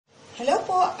Hello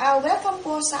po, welcome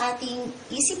po sa ating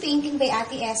Easy Painting by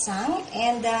Ate Esang,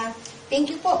 and thank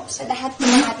you po sa lahat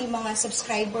ng ating mga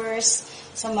subscribers,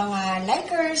 sa mga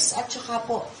likers, at saka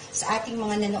po sa ating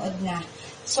mga nanood na.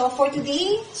 So for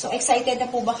today, so excited na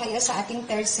po ba kayo sa ating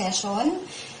third session?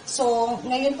 So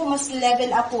ngayon po mas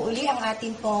level up po uli ang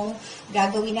ating pong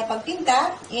gagawin na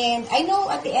pagtinta, and I know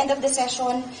at the end of the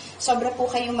session, sobra po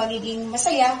kayong magiging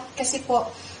masaya kasi po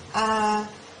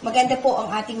maganda po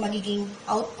ang ating magiging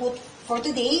output for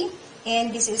today, and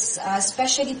this is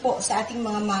especially po sa ating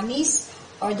mga mommies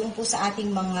or dun po sa ating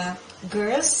mga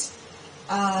girls,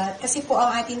 kasi po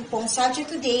ang ating pong subject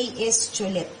today is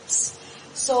tulips.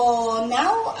 So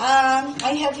now,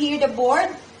 I have here the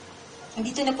board.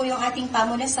 Dito na po yung ating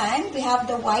pamunasan. We have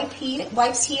the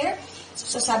wipes here.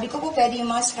 So sabi ko po pwede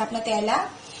yung mga scrap na tela.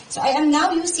 So I am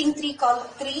now using three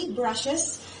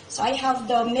brushes. So I have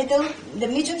the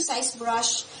medium-sized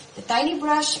brush, the tiny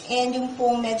brush, and yung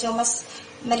pong medyo mas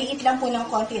maliit lang po ng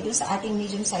konti dun sa ating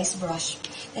medium-sized brush.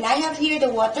 Then I have here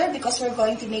the water because we're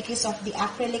going to make use of the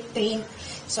acrylic paint.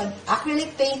 So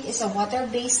acrylic paint is a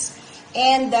water-based,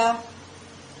 and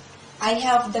I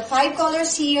have the 5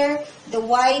 colors here, the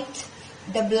white,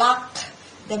 the black,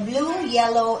 the blue,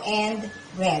 yellow, and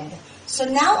red. So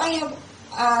now I have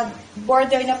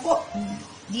border na po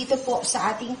dito po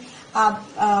sa ating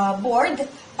board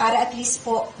para at least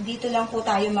po dito lang po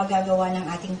tayo magagawa ng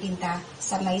ating tinta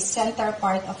sa may center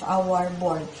part of our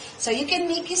board. So you can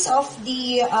make use of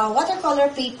the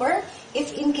watercolor paper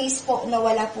if in case po na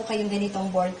wala po kayong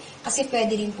ganitong board kasi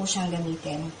pwede rin po siyang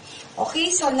gamitin.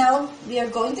 Okay, so now we are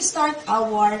going to start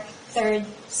our third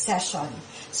session.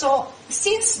 So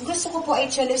since gusto ko po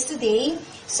ay tulips today,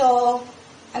 so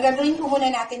ang gagawin po muna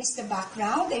natin is the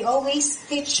background. I always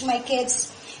teach my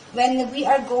kids when we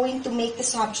are going to make the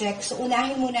subject, so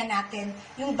unahin muna natin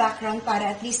yung background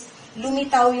para at least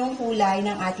lumitaw yung kulay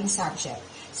ng ating subject.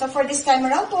 So for this time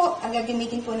around po, ang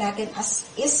gagamitin po natin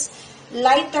is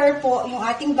lighter po yung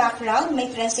ating background,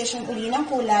 may transition uli ng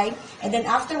kulay, and then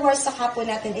afterwards, saka po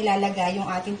natin ilalagay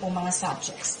yung ating po mga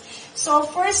subjects. So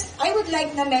first, I would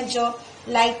like na medyo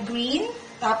light green,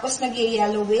 tapos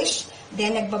nag-yellowish,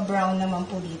 then nagba-brown naman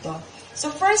po dito. So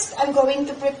first, I'm going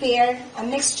to prepare a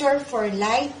mixture for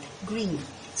light green.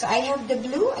 So I have the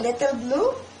blue, a little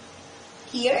blue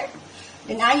here.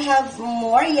 Then I have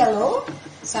more yellow.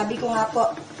 Sabi ko nga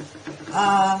po,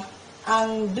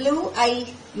 ang blue ay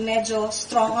medyo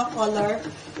strong ang color.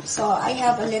 So I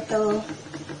have a little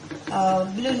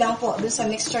blue lang po dun sa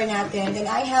mixture natin.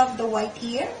 Then I have the white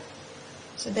here.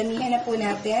 So damihan na po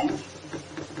natin.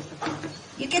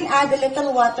 You can add a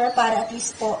little water para at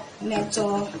least po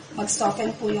medyo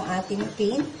mag-soften po yung ating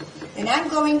paint. Then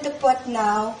I'm going to put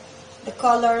now the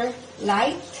color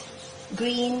light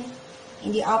green in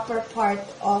the upper part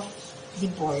of the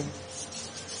board.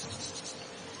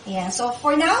 Yeah, so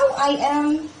for now, I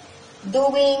am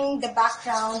doing the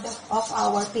background of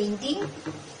our painting.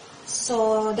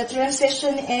 So the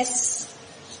transition is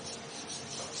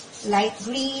light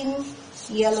green,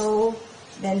 yellow,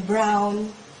 then brown,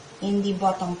 in the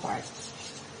bottom part.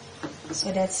 So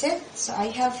that's it. So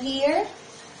I have here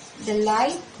the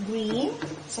light green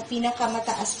sa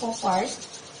pinakamataas pong part.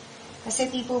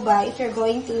 Kasi tipo ba, if you're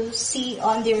going to see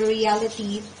on the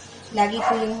reality, lagi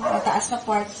po yung mataas na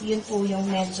part, yun po yung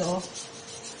medyo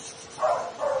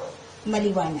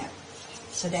maliwanag.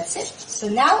 So that's it. So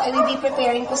now, I will be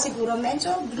preparing po siguro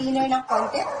medyo greener ng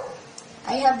konti.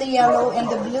 I have the yellow and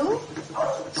the blue.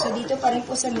 So dito pa rin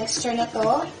po sa mixture na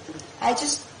to, I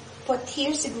just put here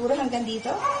siguro hanggang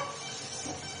dito.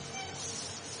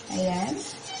 Ayan.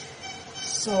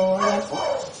 So, ayan po.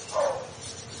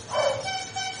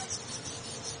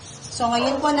 So,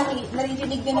 ngayon po,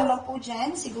 naririnig nyo naman po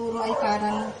dyan. Siguro ay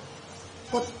parang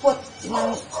put-put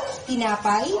ng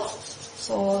tinapay.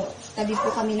 So, tabi po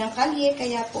kami ng kalye.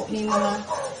 Kaya po, may mga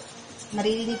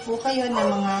maririnig po kayo ng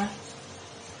mga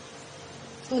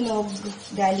tunog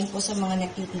galing po sa mga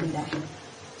nagtitinda.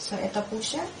 So, ito po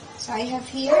siya. So, I have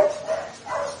here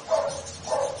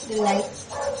the light.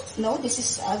 No, this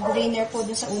is a greener po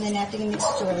dun sa una nating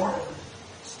mixture.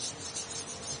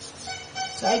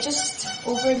 So, I just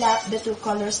overlap the two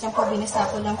colors lang po. Binasa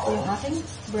ko lang po yung aking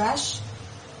brush.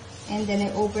 And then,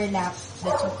 I overlap the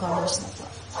two colors na po.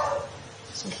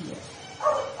 So, here.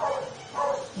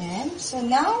 Yan. So,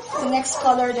 now, the next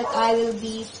color that I will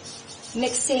be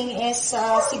mixing is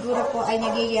siguro po ay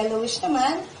nag-yellowish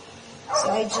naman. So,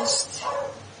 I just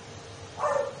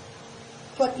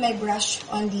put my brush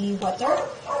on the water,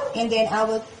 and then I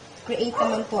will create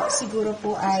naman po, siguro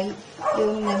po ay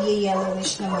yung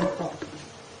nag-yellowish naman po.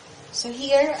 So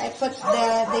here, I put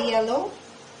the yellow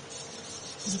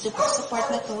dito po sa part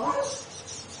na to.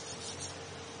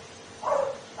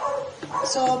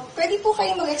 So, pwede po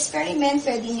kayo mag-experiment.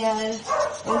 Pwede niya,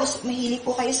 kung mahilig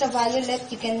po kayo sa violet,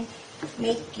 you can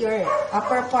make your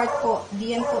upper part po,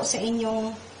 diyan po sa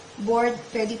inyong board.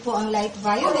 Pwede po ang light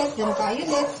violet, then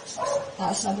violet,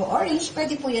 tapos nag-orange.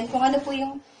 Pwede po yan. Kung ano po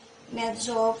yung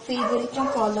medyo favorite yung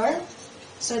color.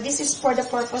 So, this is for the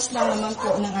purpose lang naman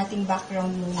po ng ating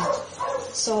background muna.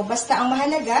 So, basta ang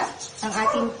mahalaga, ang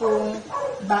ating pong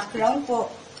background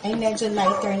po ay medyo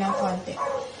lighter ng konti.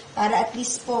 Para at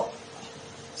least po,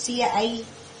 siya ay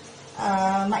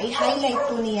mai-highlight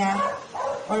po niya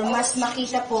or mas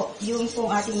makita po yung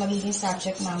pong ating magiging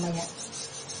subject mamaya.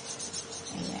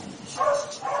 Ayan.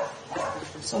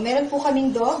 So, meron po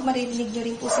kaming dog. Maririnig nyo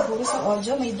rin po siguro sa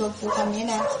audio. May dog po kami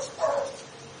na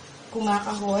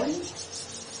kumakahol.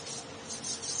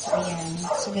 So, ayan.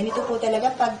 So, ganito po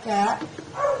talaga pagka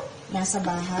nasa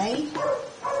bahay.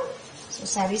 So,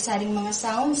 sari-saring mga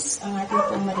sounds ang ating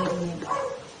pong maririnig.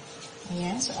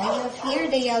 Ayan. So, I have here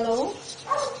the yellow.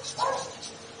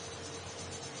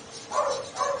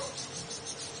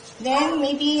 Then,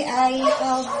 maybe I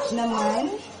have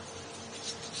naman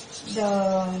the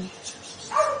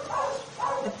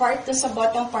part to sa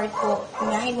bottom part po.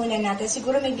 Unahin muna natin.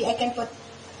 Siguro maybe I can put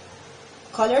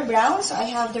color brown. So,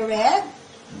 I have the red,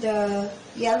 the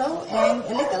yellow, and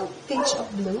a little pinch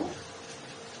of blue.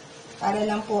 Para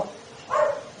lang po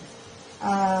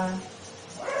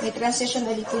may transition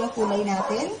ulit po yung kulay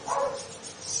natin.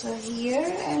 So here,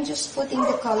 I'm just putting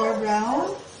the color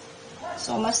brown.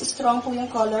 So mas strong po yung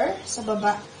color sa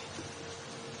baba.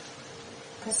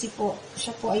 Kasi po,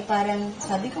 siya po ay parang,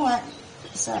 sabi ko nga,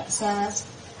 sa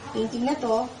painting na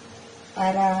to,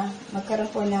 para magkaroon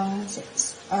po ng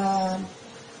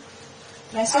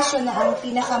transition na ang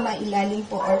pinakamailalim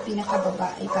po or pinakababa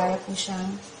ay para po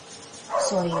siyang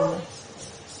soil.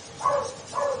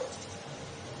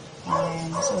 Ayan.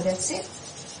 So, that's it.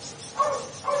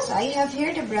 So, I have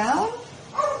here the brown.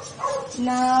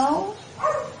 Now,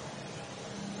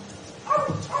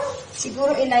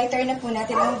 siguro i-lighter na po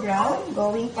natin ang brown.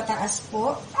 Going pataas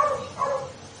po.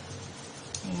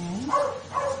 Ayan.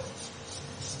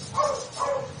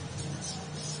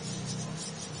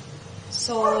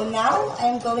 So, now,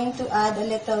 I'm going to add a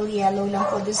little yellow lang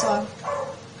po doon sa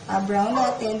brown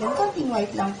natin. Then, konting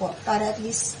white lang po. Para at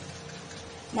least,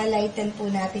 na-lighten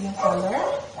po natin yung color.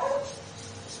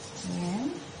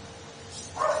 Ayan.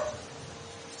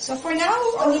 So, for now,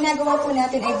 ang ginagawa po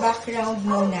natin ay background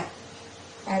muna.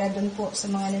 Para doon po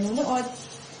sa mga nanonood,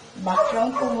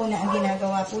 background po muna ang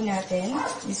ginagawa po natin.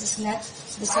 This is not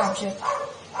the subject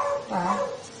pa.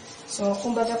 So,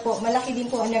 kumbaga po, malaki din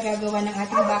po ang nagagawa ng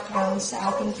ating background sa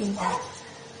ating pinta.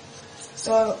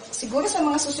 So, siguro sa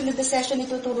mga susunod na session,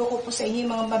 ituturo ko po sa inyo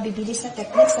yung mga mabibilis na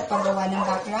techniques sa paggawa ng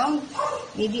background.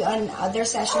 Maybe on other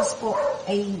sessions po,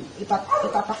 ay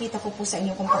ipapakita ko po sa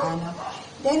inyo kung paano.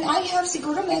 Then, I have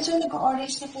siguro medyo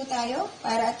nag-orange na po tayo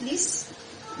para at least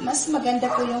mas maganda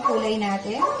po yung kulay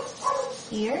natin.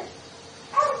 Here.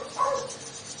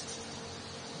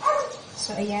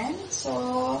 So, ayan. So,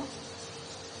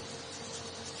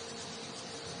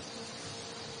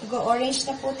 nag-orange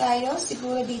na po tayo,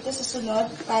 siguro dito sa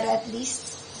sunod, para at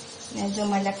least medyo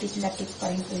malapit-lapit pa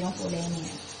rin po yung kulay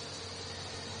niya.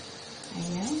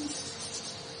 Ayan.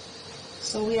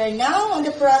 So, we are now on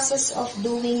the process of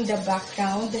doing the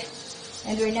background,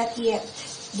 and we're not yet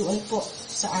doon po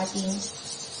sa ating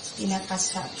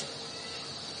pinaka-subject.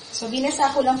 So,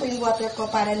 binasa ko lang po yung water ko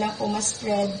para lang po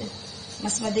mas-spread,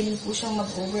 mas madali po siyang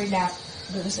mag-overlap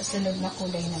doon sa sunod na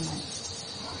kulay naman.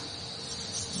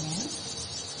 Ayan.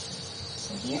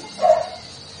 Here.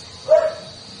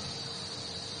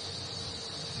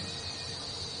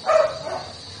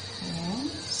 Ayan.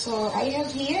 So, I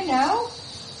have here now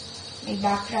may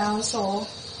background. So,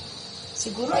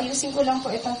 siguro ayusin ko lang po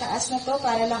itong taas na to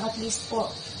para lang at least po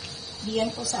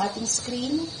diyan po sa ating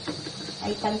screen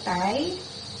ay pantay.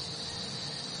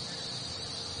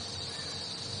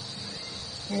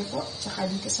 Here po, tsaka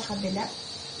dito sa kabila.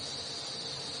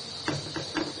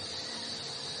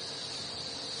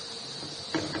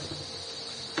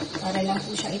 Para lang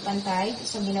po siya ipantay.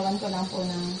 So, ginawan ko lang po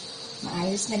ng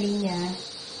maayos na linya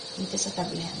dito sa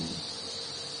tabihan.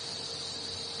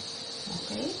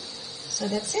 Okay? So,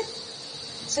 that's it.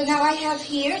 So, now I have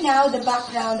here now the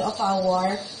background of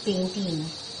our painting.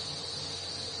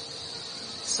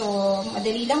 So,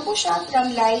 madali lang po siya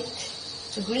from light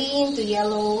to green, to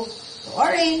yellow, to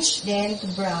orange, then to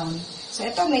brown. So,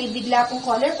 ito, may bigla pong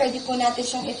color. Pwede po natin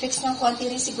siyang i-fix ng konti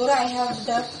rin. Siguro, I have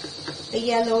the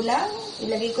yellow lang.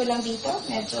 Ilagay ko lang dito.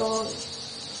 Medyo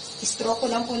stroke ko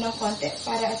lang po ng konti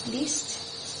para at least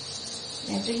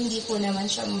medyo hindi po naman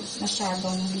siya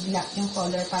masyadong bigla yung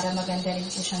color para maganda rin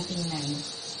po siyang tingnan.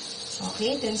 So,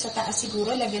 Okay, then sa taas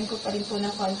siguro, lagyan ko pa rin po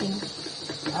ng konting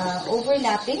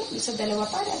overlapping sa dalawa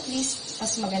para at least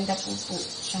mas maganda po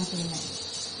siyang tingnan.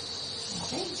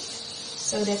 Okay,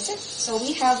 so that's it. So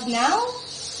we have now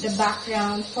the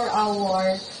background for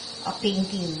our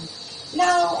painting.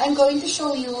 Now, I'm going to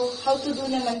show you how to do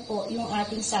naman po yung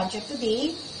ating subject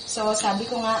today. So, sabi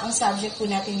ko nga, ang subject po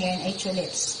natin ngayon ay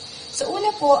tulips. So, una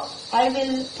po, I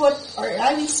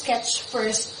will sketch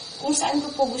first kung saan ko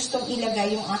po gustong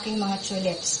ilagay yung aking mga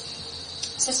tulips.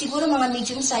 So, siguro mga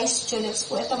medium-sized tulips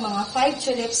po. Ito mga 5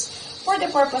 tulips for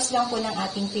the purpose lang po ng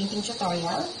ating painting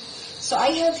tutorial. So,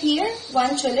 I have here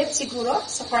 1 tulip siguro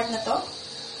sa part na to.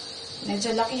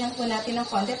 Medyo lakihan po natin ng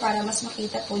konti para mas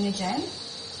makita po nyo dyan.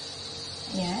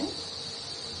 Ayan.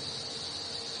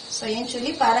 So, yung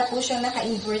tulip, para po siyang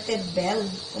naka-inverted bell,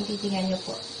 kung titingnan nyo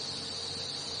po.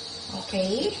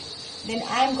 Okay. Then,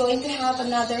 I'm going to have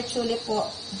another tulip po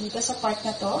dito sa part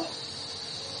na to.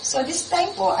 So, this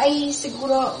time po ay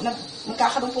siguro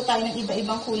magkakaroon po tayo ng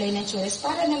iba-ibang kulay ng tulips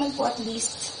para naman po at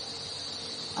least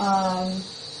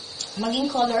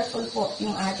maging colorful po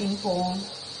yung ating pong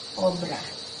obra.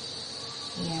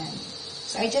 Ayan.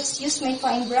 So, I just use my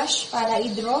fine brush para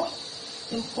i-draw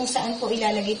kung saan po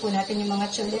ilalagay po natin yung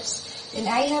mga tulips. Then,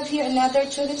 I have here another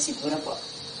tulip siguro po.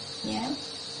 Ayan.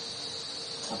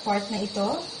 Sa part na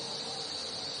ito.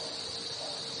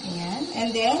 Ayan.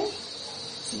 And then,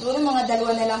 siguro mga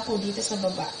dalawa na lang po dito sa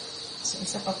baba. So,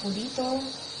 isa pa po dito.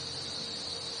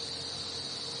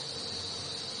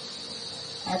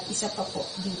 At isa pa po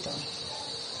dito.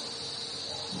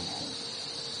 Ayan.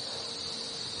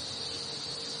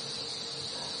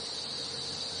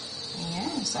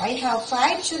 Ayan. So, I have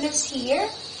 5 tulips here.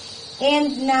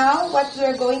 And now, what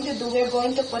we're going to do, we're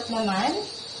going to put naman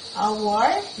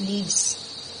our leaves.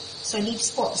 So, leaves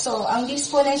po. So, ang leaves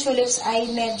po ng tulips ay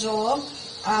medyo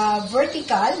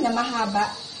vertical na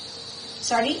mahaba.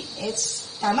 Sorry, it's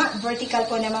tama. Vertical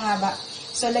po na mahaba.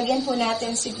 So, lagyan po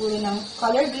natin siguro ng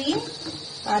color green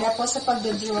para po sa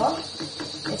pagdodraw.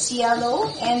 It's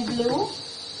yellow and blue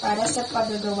para sa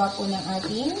paggagawa po ng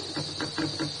ating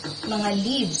mga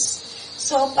leaves.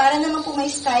 So, para naman po may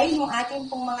style yung ating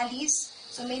pong mga leaves,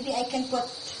 so maybe I can put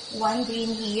 1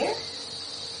 green here.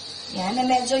 Yan, na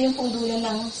medyo yung pong dulo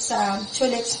ng sa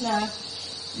tulips na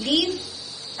leaves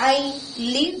ay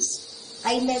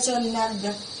medyo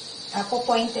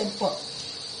po-pointed po.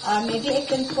 Maybe I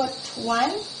can put 1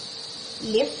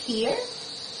 leaf here.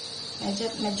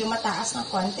 Medyo mataas ng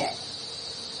konti.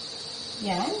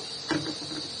 Yan.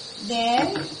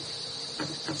 Then,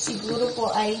 siguro po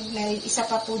ay may isa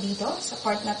pa po dito sa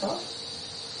part na to.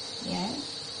 Yan.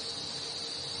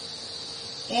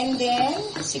 And then,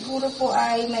 siguro po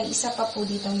ay may isa pa po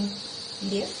ditong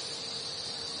leaf.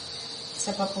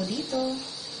 Isa pa po dito.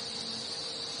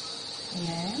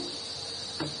 Ayan.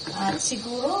 At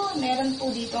siguro, meron po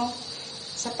dito,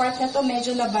 sa part na to,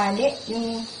 medyo nabali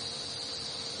yung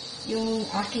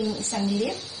aking isang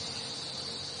leaf.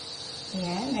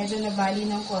 Ayan, medyo nabali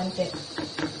ng konti.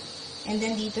 And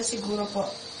then dito siguro po,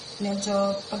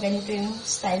 medyo pag ganito yung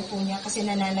style po niya kasi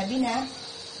nananabi na.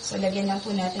 So, lagyan lang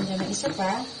po natin dyan ng isa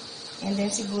pa. And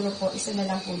then, siguro po, isa na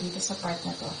lang po dito sa part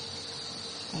na to.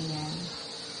 Ayan.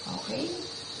 Okay.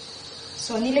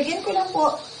 So, nilagyan ko lang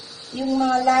po yung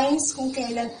mga lines kung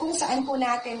saan po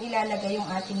natin ilalagay yung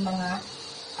ating mga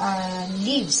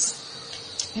leaves.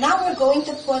 Now, we're going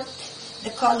to put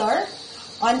the color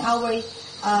on our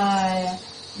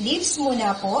leaves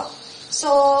muna po. So,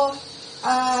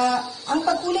 ang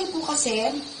pagkulay po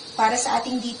kasi, para sa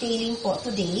ating detailing po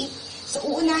today, so,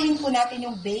 uunahin po natin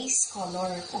yung base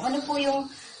color. Kung ano po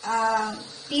yung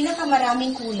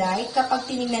pinakamaraming kulay kapag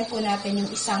tinignan po natin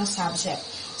yung isang subject.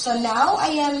 So, now,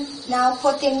 I am now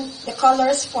putting the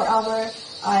colors for our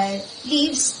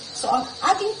leaves. So, ang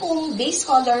ating pong base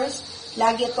colors,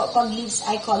 lagi po pag leaves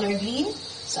ay color green.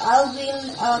 So, I will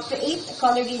create a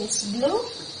color green. It's blue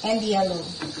and yellow.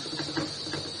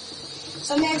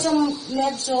 So,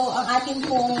 medyo ang ating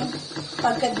pong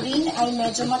pagka-green ay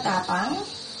medyo matapang.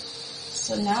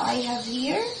 So, now I have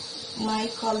here my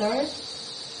color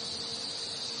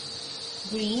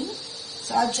green.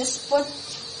 So, I'll just put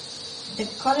the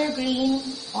color green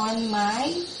on my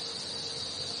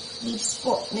leaves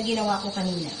po na ginawa ko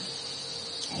kanina.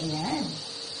 Ayan.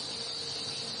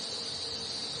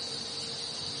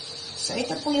 So,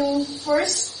 ito po yung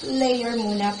first layer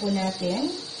muna po natin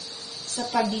sa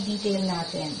pagdi-detail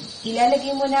natin.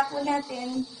 Ilalagay muna po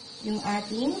natin yung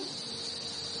ating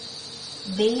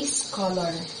base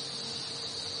color.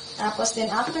 Tapos then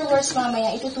afterwards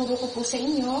mamaya ituturo ko po sa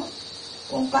inyo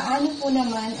kung paano po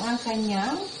naman ang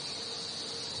kanyang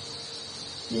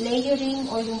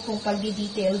layering o yung pong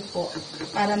pag-detail po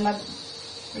para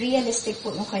mag-realistic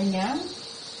po yung kanyang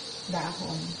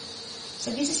dahon. So,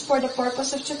 this is for the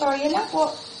purpose of tutorial lang po.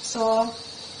 So,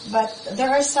 but there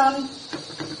are some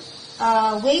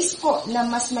ways po na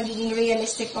mas magiging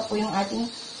realistic pa po yung ating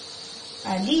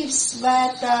leaves.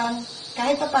 But,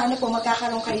 kahit pa paano po,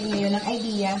 magkakaroon kayo ngayon ng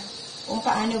idea kung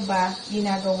paano ba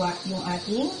ginagawa yung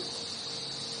ating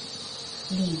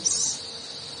leaves.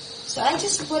 So, I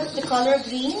just put the color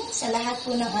green sa lahat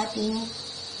po ng ating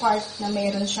part na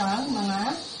mayroon siyang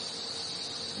mga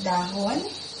dahon.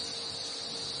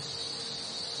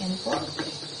 Yan po.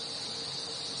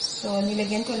 So,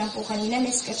 nilagyan ko lang po kanina,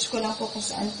 sketch ko lang po kung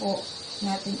saan po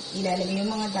natin ilalagay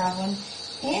yung mga dahon.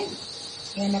 And,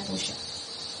 yan na po siya.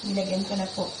 Nilagyan ko na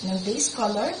po ng base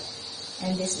color.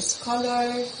 And this is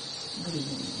color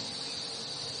green.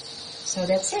 So,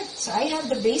 that's it. So, I have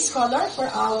the base color for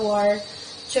our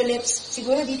tulips.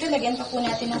 Siguro dito, lagyan pa po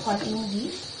natin ng konting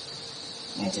leaf.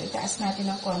 Medyo itaas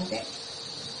natin ng konti.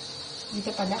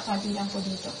 Dito pala, konti lang po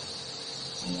dito.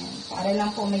 Ayan. Para lang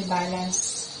po may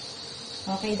balance.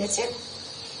 Okay, that's it.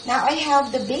 Now, I have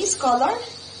the base color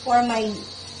for my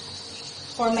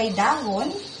dahon.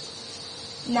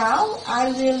 Now, I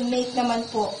will make naman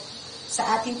po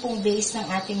sa ating pong base ng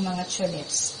ating mga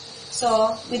tulips.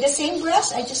 So, with the same brush,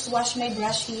 I just wash my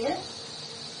brush here.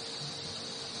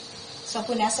 So,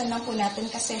 punasan lang po natin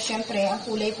kasi syempre, ang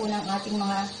kulay po ng ating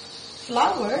mga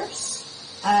flowers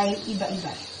ay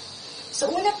iba-iba.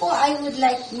 So, una po, I would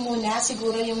like muna,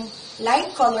 siguro yung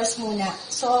light colors muna.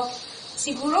 So,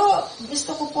 siguro,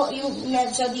 gusto ko po yung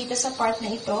medyo dito sa part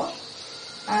na ito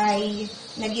ay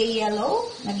nagye-yellow.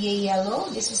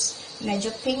 This is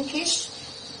medyo pinkish.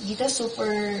 Dito, super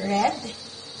red.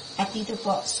 At dito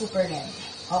po, super red.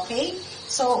 Okay?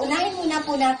 So, unahin muna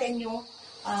po natin yung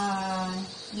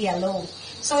yellow.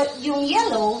 So, yung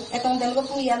yellow, itong dalawa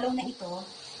pong yellow na ito,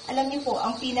 alam niyo po,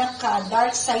 ang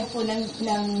pinaka-dark side po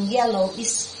ng yellow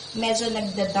is medyo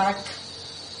nagda-dark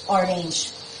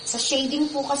orange. Sa shading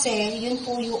po kasi, yun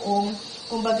po yung,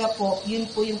 kumbaga po, yun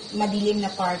po yung madilim na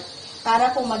part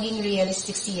para po maging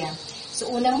realistic siya.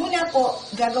 So, una muna po,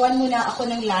 gagawan muna ako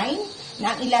ng line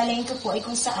na ang ilalayin ko po ay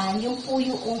kung saan yung po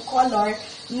yung color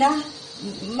na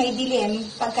may dilim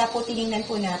pagka po tinignan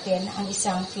po natin ang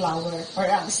isang flower or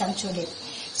ang isang tulip.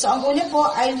 So, ang una po,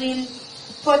 I will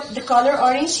put the color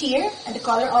orange here, and the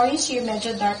color orange here,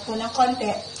 medyo dark po ng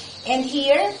konti. And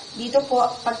here, dito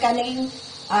po, pagka naging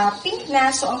pink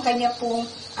na, so ang kanya pong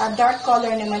dark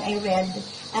color naman ay red.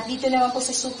 At dito naman po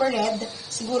sa super red,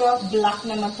 siguro black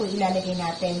naman po ilalagay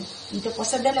natin. Dito po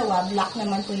sa dalawa, black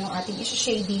naman po yung ating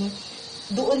shading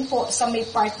doon po sa may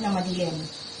part na madilim.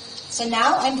 So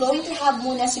now, I'm going to have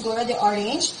muna siguro the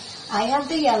orange. I have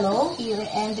the yellow here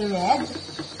and the red.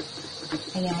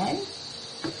 Ayan.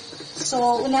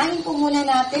 So, unahin po muna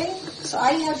natin. So,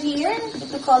 I have here the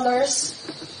two colors.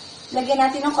 Lagyan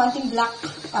natin ng konting black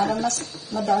para mas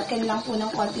madarken lang po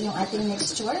ng konti yung ating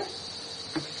mixture.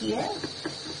 Here.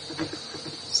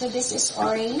 So, this is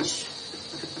orange.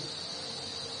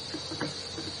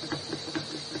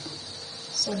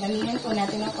 So, damihan po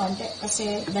natin ng konti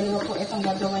kasi dalawa po itong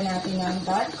gagawa natin ng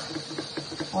dark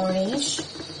orange.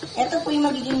 Ito po yung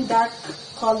magiging dark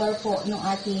color po ng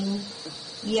ating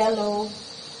yellow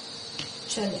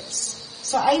tulips.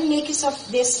 So, I make use of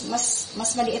this,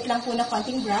 mas maliit lang po na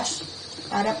konting brush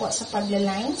para po sa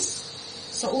pagla-lines.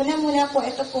 So, una muna po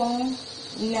ito pong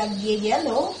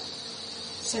nag-yellow.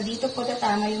 So, dito po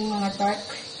tatama yung mga dark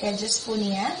edges po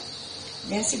niya.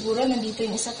 Then, siguro nandito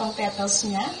yung isa pang petals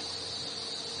niya.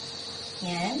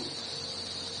 Yan.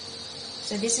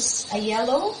 So, this is a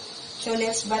yellow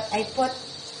tulips, but I put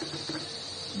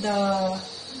the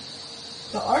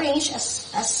orange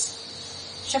as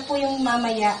siya po yung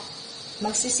mamaya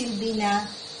magsisilbi na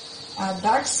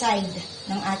dark side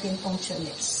ng ating pong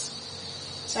tulips.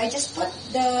 So, I just put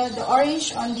the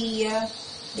orange on the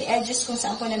edges kung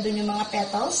saan po nandun yung mga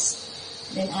petals.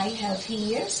 Then, I have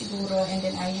here siguro, and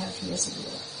then I have here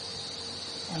siguro.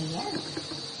 Ayan.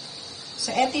 So,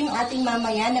 ito yung ating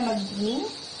mamaya na magiging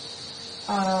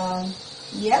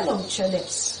yellow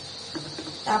tulips.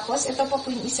 Tapos, ito po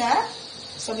yung isa.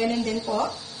 So, ganun din po.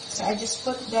 So, I just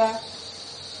put the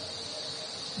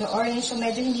orange. So,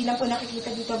 medyo hindi lang po nakikita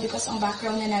dito because ang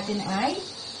background na natin ay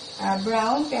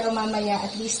brown. Pero mamaya,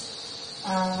 at least,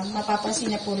 mapapansin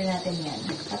na po rin natin yan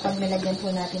kapag nalagyan po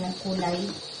natin ng kulay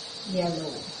yellow.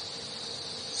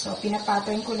 So,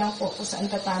 pinapattern ko lang po kung saan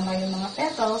tatama yung mga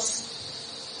petals.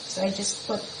 So, I just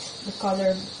put the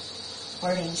color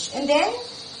orange. And then,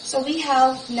 so we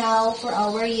have now for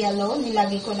our yellow,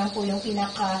 nilagay ko lang po yung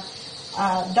pinaka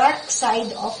dark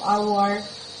side of our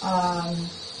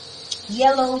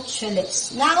yellow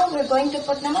tulips. Now, we're going to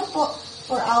put naman po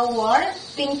for our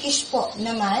pinkish po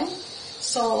naman.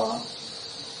 So,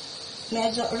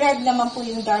 medyo red naman po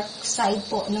yung dark side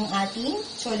po ng ating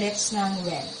tulips ng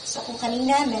red. So, kung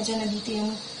kanina, medyo nandito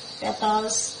yung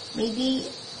petals, maybe,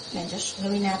 medyo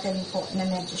gawin natin po na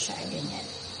medyo siya ganyan.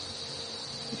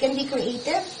 You can be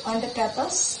creative on the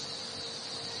petals.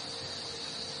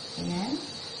 Ayan.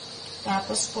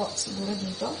 Tapos po, siguro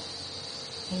dito.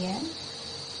 Ayan.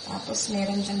 Tapos,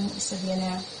 meron dyan isa diyan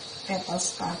na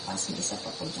petals pa. Tapos, may isa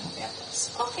pa po dyan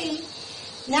petals. Okay.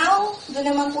 Now,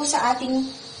 doon naman po sa ating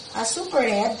super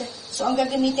red. So, ang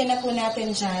gagamitin na po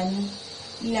natin dyan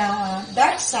na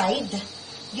dark side,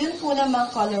 yun po naman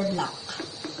color black.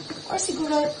 Or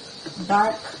siguro,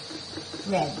 dark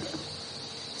red.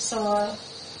 So,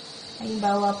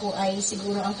 halimbawa po ay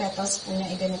siguro ang petals po na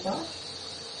ay ganito.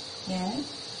 Yan.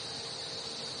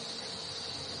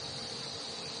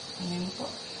 Ayan po.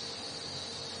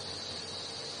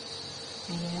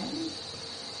 Ayan.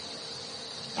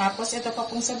 Tapos, ito pa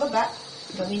pong sa baba,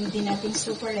 gawin din natin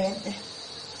super red.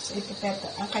 So, ito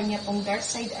ang kanya pong dark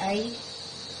side ay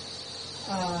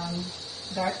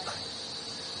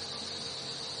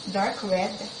dark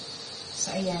red.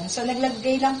 So, ayan. So,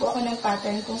 naglagay lang po ako ng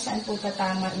pattern kung saan po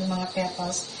tatama yung mga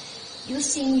petals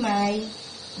using my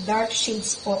dark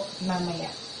shades po mamaya.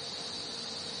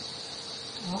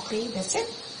 Okay, that's it.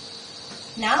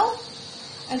 Now,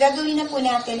 ang gagawin na po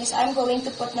natin is I'm going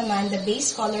to put naman the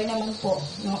base color naman po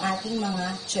ng ating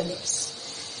mga tulips.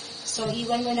 So,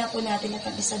 iwan muna po natin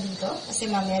at isa dito kasi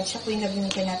mamaya siya po yung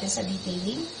gagamitin natin sa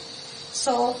detailing.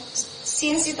 So,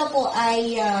 since ito po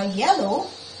ay yellow,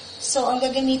 so, ang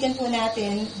gagamitin po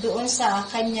natin doon sa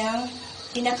kanyang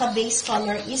pinaka-base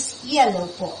color is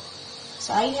yellow po.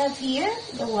 So, I have here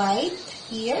the white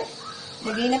here.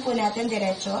 Lagay na po natin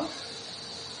diretso.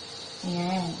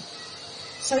 Ayan.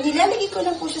 So, nilalagay ko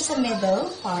lang po siya sa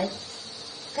middle part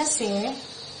kasi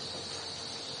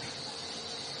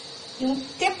yung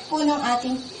tip po ng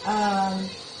ating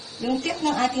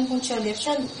pong tulips,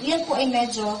 yan po ay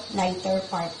medyo lighter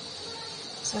part.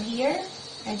 So, here,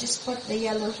 I just put the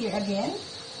yellow here again.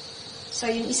 So,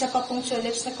 yung isa pa pong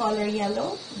tulips na color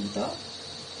yellow, dito.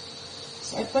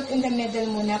 So, I put in the middle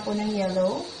muna po ng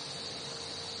yellow.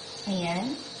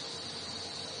 Ayan.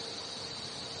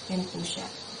 Yan po siya.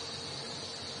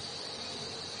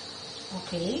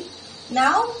 Okay.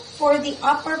 Now, for the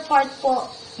upper part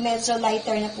po, medyo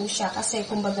lighter na po siya kasi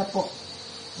kumbaga po,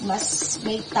 mas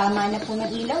may tama na po ng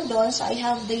ilaw doon. So, I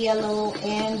have the yellow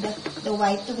and the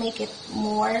white to make it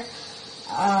more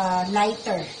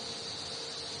lighter.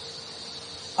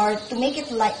 Or to make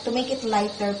it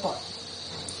lighter po.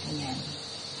 Ayan.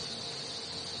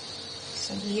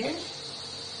 So, here.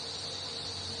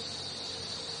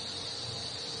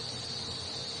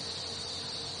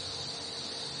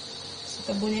 So,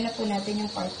 tabunin na po natin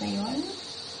yung part na yun.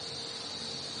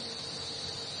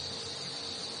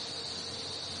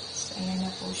 So, ayan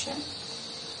na po siya.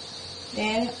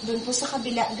 Then, dun po sa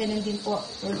kabila, ganun din po.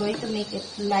 We're going to make it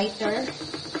lighter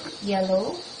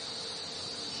yellow.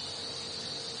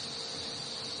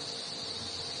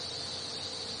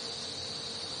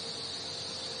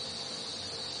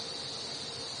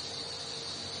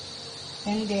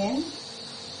 And then,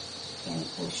 yan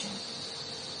po siya.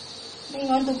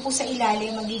 Ngayon, doon po sa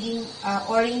ilalim, magiging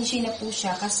orangey na po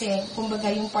siya kasi,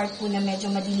 kumbaga, yung part po na medyo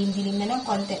madilim-dilim na ng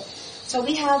konti. So,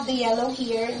 we have the yellow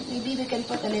here. Maybe we can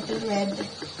put a little red.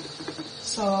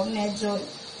 So, medyo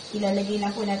ilalagay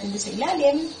lang po natin doon sa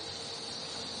ilalim.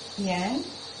 Yan.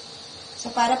 So,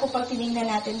 para po pag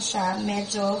tinignan natin siya,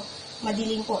 medyo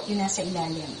madilim po yung nasa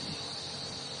ilalim.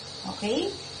 Okay?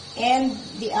 And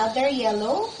the other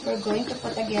yellow, we're going to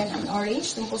put again an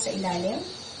orange dun po sa ilalim.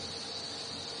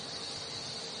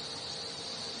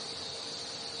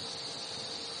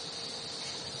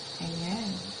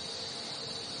 Ayan.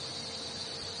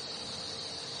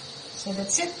 So,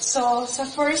 that's it. So, sa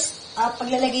first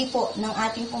paglalagay po ng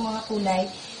ating pong mga kulay,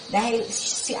 dahil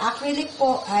si acrylic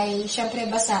po ay syempre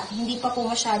basa, hindi pa po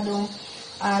masyadong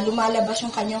lumalabas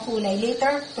yung kanyang kulay.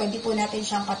 Later, pwede po natin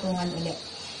siyang patungan ulit.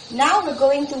 Now, we're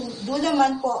going to do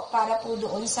naman po para po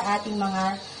doon sa ating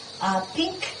mga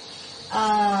pink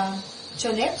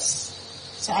tulips.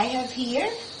 So, I have here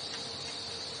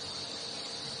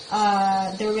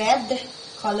the red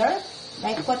color.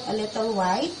 I put a little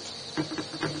white.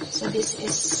 So, this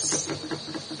is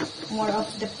more of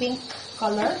the pink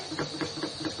color.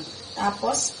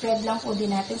 Tapos, spread lang po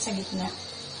din natin sa gitna.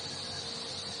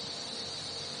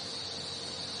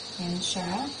 Yan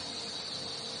siya.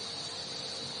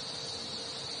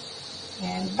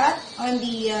 And but on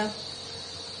the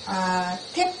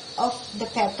tip of the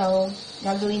petal,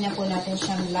 gagawin na po natin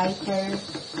siyang lighter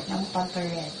ng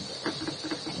pagka-red.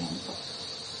 Ayan po.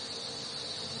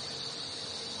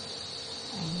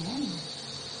 Ayan.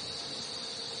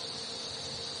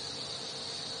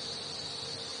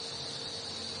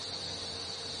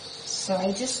 So,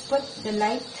 I just put the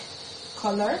light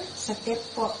color sa tip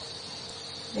po.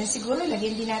 Then, siguro,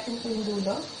 lagyan din natin po yung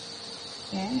dulo.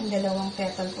 Ayan, yung dalawang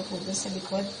petal po po doon sa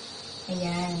likod.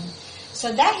 Ayan.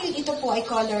 So, dahil ito po ay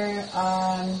color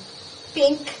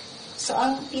pink, so,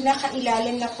 ang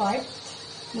pinakailalim na part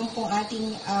nung pong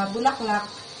ating bulaklak,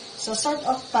 so, sort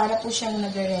of para po siyang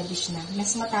nagre-reddish na.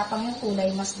 Mas matapang yung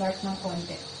kulay, mas dark ng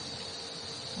konti.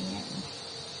 Ayan.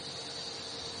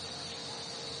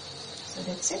 So,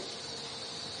 that's it.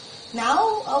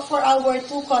 Now, for our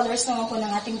two colors naman po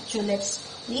ng ating tulips,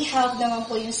 we have naman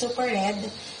po yung super red.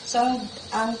 So,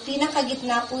 ang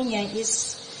pinakagitna po niya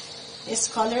is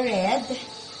color red.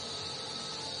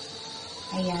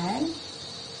 Ayan.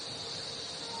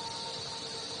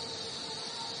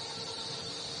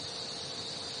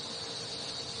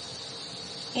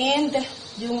 And,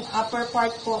 yung upper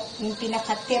part po, yung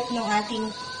pinaka-tip ng ating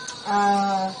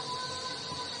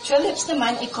tulips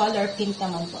naman ay color pink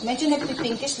naman po. Medyo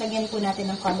nagpipinkish, lagyan po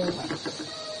natin ng color white.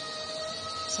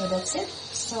 So, that's it.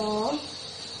 So,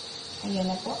 ayan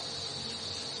na po.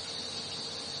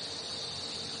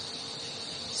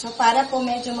 So, para po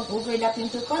medyo mag-overlap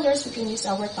yung two colors, we can use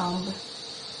our thumb.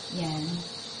 Yan.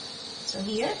 So,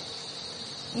 here.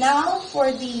 Now,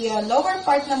 for the lower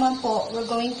part naman po, we're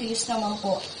going to use naman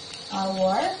po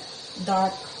our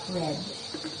dark red.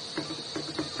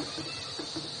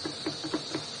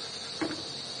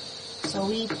 So,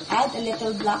 we add a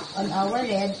little black on our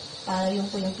red para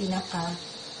yung po yung pinaka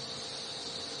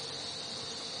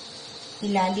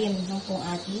ilalim ng pong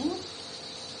ating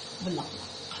bulaklak.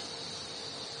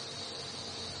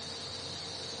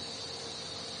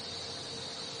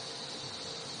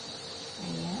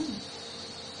 Ayan.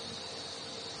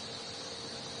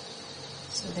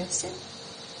 So, that's it.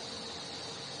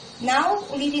 Now,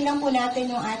 ulitin lang po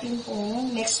natin yung ating pong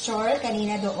mixture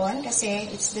kanina doon kasi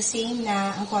it's the same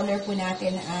na ang color po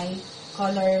natin ay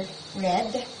color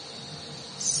red.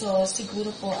 So, siguro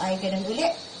po ay ganun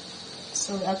ulit.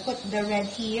 So, I'll put the red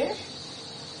here.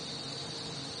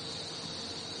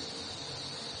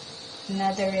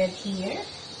 Another red here.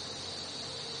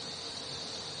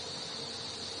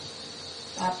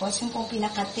 Tapos, yung pong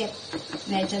pinaka-tip,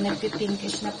 medyo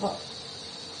nagpipinkish na po.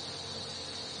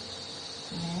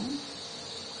 Ayan.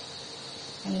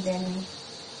 And then,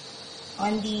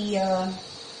 on the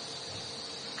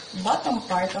bottom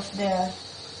part of the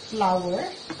flower,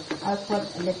 I'll put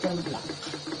a little black.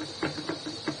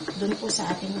 Doon po sa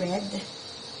ating red.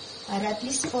 Para at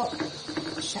least po,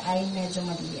 siya ay medyo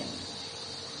madilim.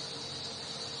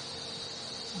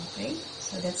 Okay?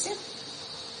 So, that's it.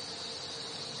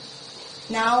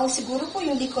 Now, siguro po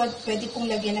yung likod, pwede pong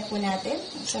lagyan na po natin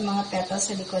sa mga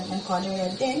petals sa likod ng color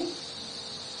red din.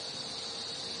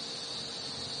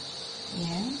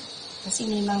 Ayan. Kasi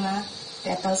may mga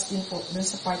petals din po dun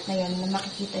sa part na yun na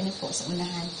makikita niyo po sa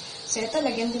unahan. So, ito,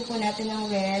 lagyan din po natin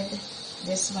ng red.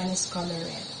 This one is color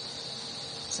red.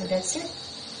 So, that's it.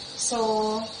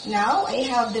 So, now, I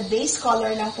have the base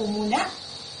color lang po muna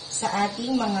sa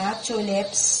ating mga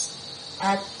tulips.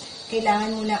 At,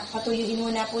 kailangan muna, patuyuin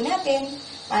muna po natin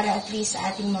para at least sa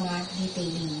ating mga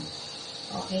detailing.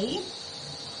 Okay?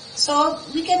 So,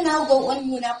 we can now go on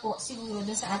muna po siguro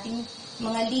dun sa ating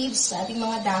mga leaves, sa ating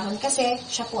mga dahon kasi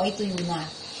siya po ay tuyo na.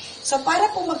 So,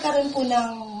 para po magkaroon po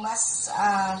ng mas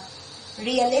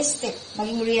realistic,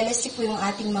 maging realistic po yung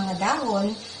ating mga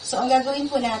dahon, so ang gagawin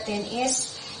po natin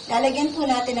is lalagyan po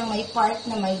natin ng may part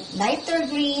na may lighter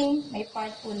green, may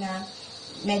part po na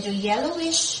medyo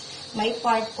yellowish, may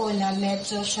part po na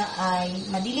medyo siya ay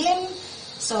madilim.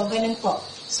 So, ganun po.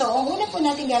 So, ang una po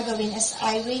natin gagawin is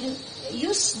I will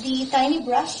use the tiny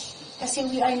brush kasi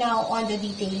we are now on the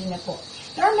detailing na po.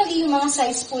 Normally, yung mga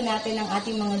size po natin ng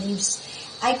ating mga leaves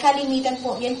ay kalimitan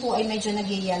po, yan po ay medyo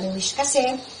nag-yellowish.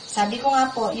 Kasi, sabi ko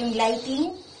nga po, yung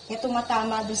lighting,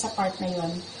 tumatama dun sa part na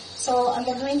yon. So, ang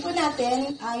gagawin po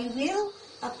natin, I will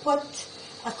put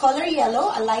a color yellow,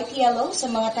 a light yellow sa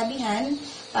mga tabihan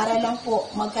para lang po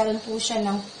magkaroon po siya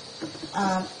ng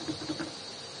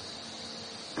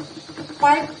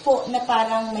part po na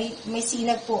parang may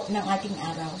sinag po ng ating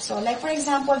araw. So, like for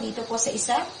example, dito po sa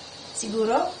isa,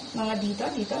 siguro, mga dito,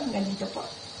 hanggang dito po.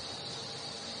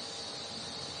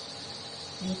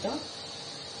 Dito.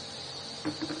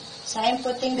 So, I'm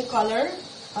putting the color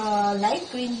light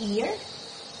green here.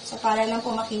 So, para lang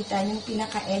po makita yung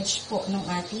pinaka-edge po ng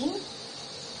ating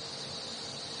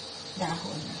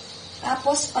dahon.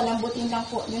 Tapos, palambutin lang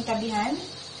po yung tabihan.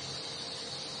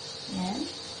 Ayan.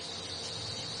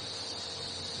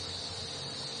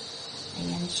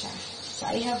 Ayan siya. So,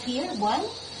 I have here 1.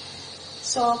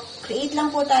 So, create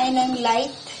lang po tayo ng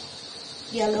light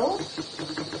yellow.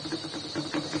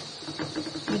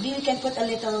 Maybe we can put a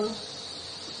little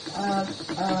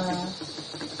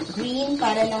green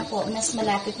para lang po mas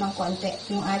malapit ng konti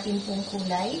yung ating pong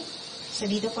kulay. So,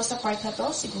 dito po sa part na to,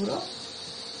 siguro.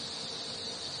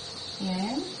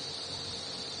 Ayan.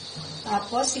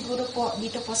 Tapos, siguro po,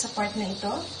 dito po sa part na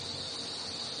ito.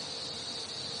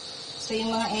 So,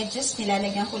 yung mga edges,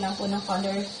 nilalagyan ko lang po ng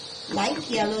color light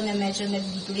yellow na medyo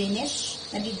nag-greenish,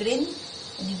 nag-green.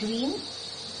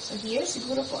 So, here,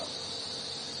 siguro po.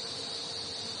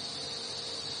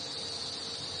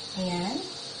 Ayan.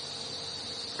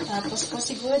 Tapos po,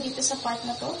 siguro dito sa part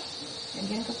na to,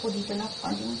 lagyan ko po dito ng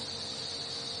konting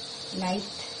light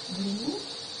green.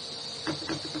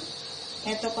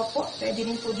 Ito pa po, pwede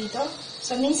din po dito.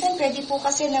 So, minsan pwede po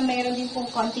kasi na mayroon din pong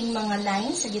konting mga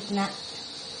lines sa gitna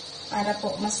para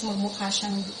po mas magmukha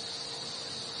siyang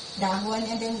dahon.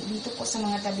 And then, dito po sa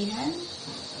mga tabihan.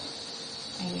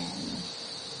 Ayan.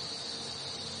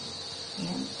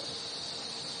 Ayan.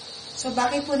 So,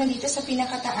 bakit po nandito sa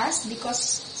pinakataas?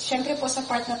 Because, syempre po sa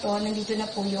part na to, nandito na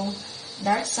po yung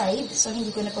dark side. So, hindi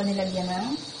ko na po nilagyan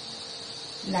ng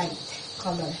light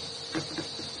color.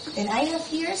 Then, I have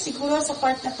here, siguro sa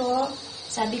part na to,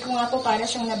 sabi ko nga po para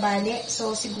siyang nabali.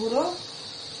 So, siguro,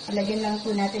 alagyan lang po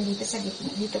natin dito sa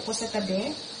gitna, dito po sa tabi.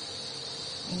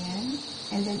 Ayan.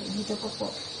 And then, dito po.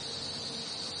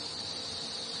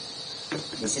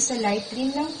 This is a light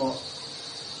green lang po.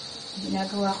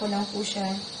 Ginagawa ko lang po siya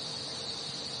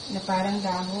na parang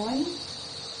dahon.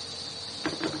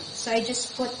 So, I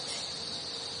just put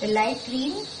the light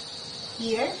green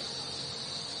here.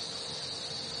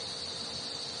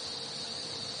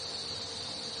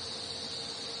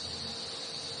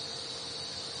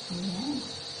 Ayan.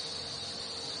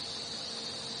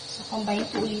 So, combine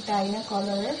po ulit tayo ng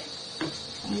color.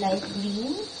 Ang light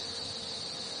green.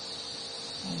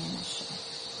 Ayan na siya.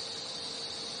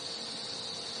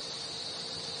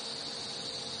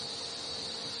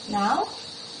 Now,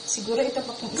 siguro ito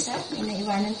pa pong isa. May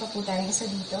naiwanan pa po tayong isa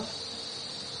dito.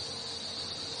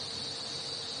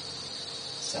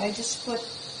 So, I just put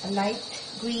a light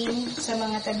green sa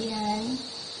mga tabihan.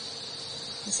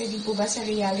 Kasi di po ba sa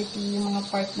reality, yung mga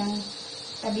part ng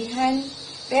tabihan.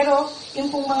 Pero, yung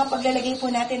pong mga paglalagay po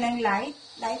natin ng light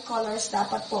colors,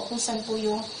 dapat po kung saan po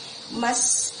yung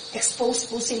mas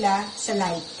exposed po sila sa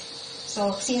light.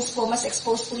 So, since po mas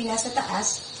exposed po yung nasa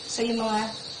taas, so yung mga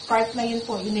part na yun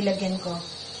po, yung nilagyan ko.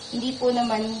 Hindi po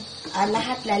naman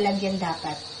lahat lalagyan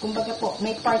dapat. Kumbaga po,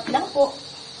 may part lang po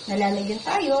na lalagyan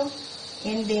tayo,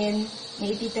 and then,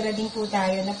 may ititira din po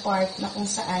tayo na part na kung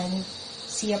saan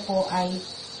siya po ay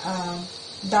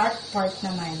dark part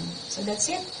naman. So, that's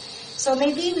it. So,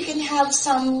 maybe we can have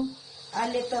some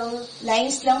little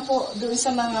lines lang po dun sa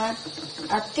mga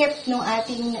tip ng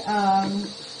ating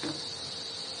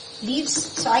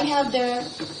leaves. So, I have the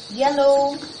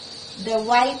yellow, the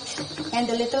white, and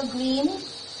the little green.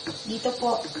 Dito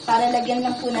po, para lagyan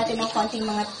lang po natin ng konting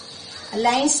mga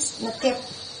lines na tip.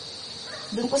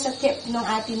 Dun po sa tip ng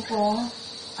ating pong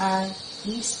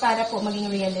leaves para po maging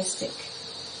realistic.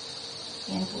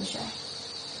 Yan po siya.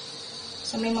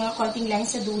 So, may mga konting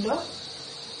lines sa dulo.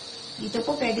 Dito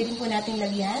po, pwede din po natin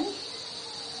lagyan.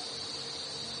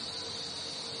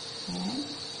 Yan.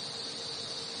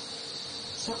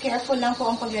 So, careful lang po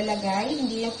ang paglalagay.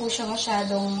 Hindi lang po siya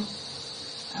masyadong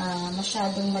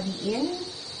madiin.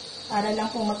 Para lang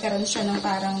po magkaroon siya ng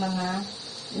parang mga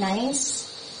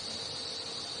lines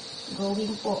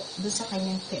going po doon sa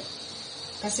kanyang tip.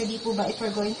 Kasi di po ba, if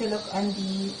we're going to look on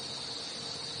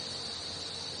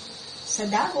sa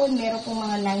dahon, meron pong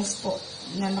mga lines po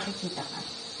na makikita ka.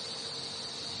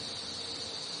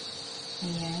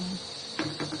 Ayan.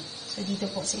 So, dito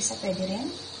po sa isa pwede rin.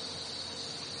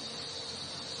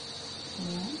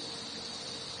 Ayan.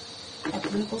 At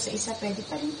dun po sa isa pwede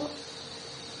pa rin po.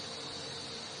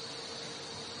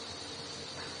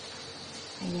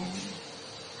 Ayan.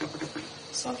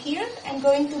 So, here, I'm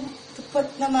going to put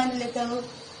naman little,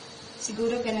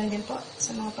 siguro ganun din po,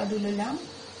 sa mga padulo lang.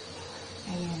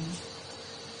 Ayan.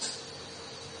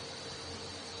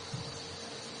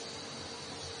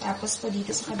 Tapos po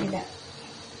dito sa kabila.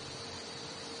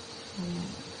 Ayan.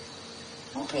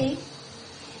 Okay.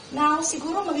 Now,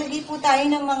 siguro maglagay po tayo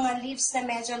ng mga leaves na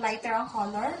medyo lighter ang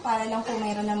color para lang po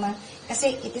mayroon naman.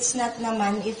 Kasi it is not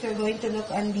naman, if you're going to look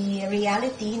on the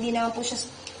reality, hindi naman po siya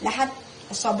lahat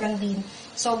sobrang green.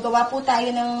 So, gawa po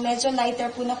tayo ng medyo lighter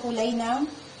po na kulay ng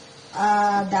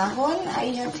dahon.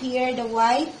 I have here the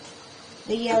white,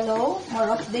 the yellow, more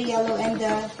of the yellow and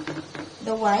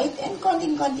the white, and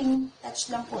konting-konting touch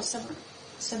lang po sa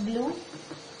blue,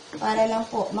 para lang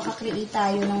po makakreate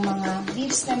tayo ng mga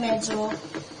leaves na medyo,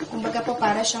 kumbaga po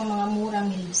para siyang mga murang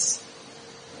leaves.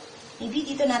 Maybe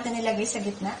dito natin nilagay sa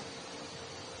gitna.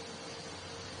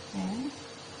 Yan.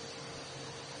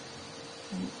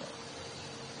 Yan po.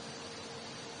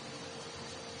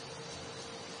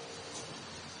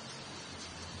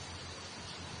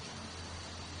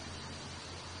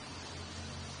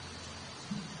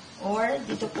 Or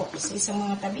dito po sa isang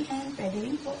mga tabihan, pwede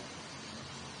rin po.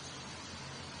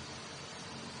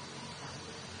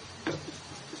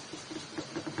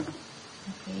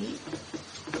 Okay.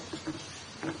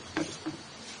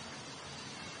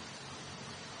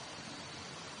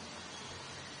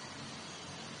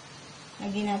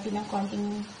 Lagyan natin ng konting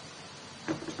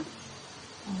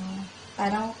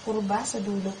parang kurba sa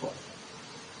dulo po.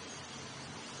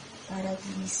 Para at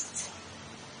least.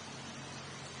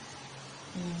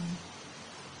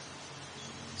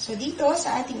 So, dito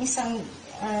sa ating isang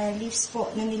leaves po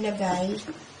na nilagay,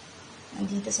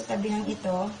 nandito sa tabihang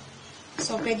ito,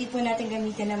 so, pwede po natin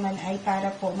gamitin naman ay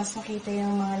para po mas makita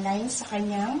yung mga lines sa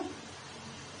kanyang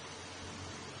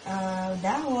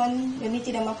dahon.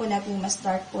 Gamitin naman po natin mas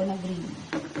dark po na green.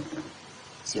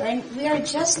 So, we are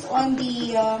just on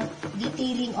the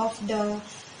detailing of the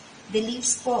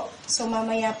leaves po. So,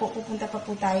 mamaya po pupunta pa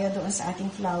po tayo doon sa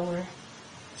ating flower.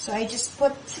 So, I just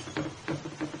put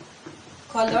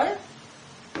color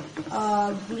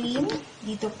green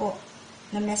dito po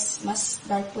na mas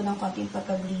dark po ng konting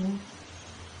pagka-green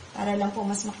para lang po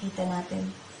mas makita natin.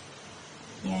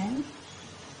 Yan.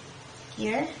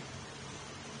 Here.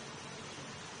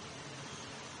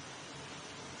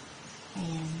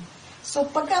 Ayan. So,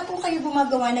 pagka po kayo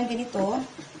gumagawa ng ganito,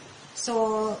 so,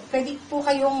 pwede po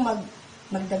kayong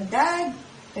magdagdag,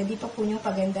 pwede pa po niyong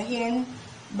pagandahin.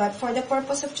 But for the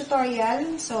purpose of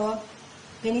tutorial, so,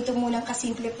 ganito munang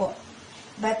kasimple po.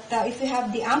 But if we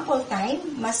have the ample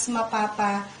time, mas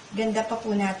mapapaganda pa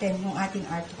po natin yung ating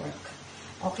artwork.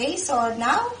 Okay, so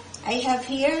now, I have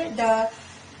here the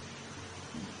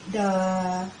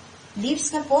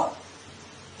leaves na po.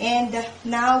 And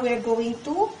now, we're going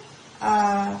to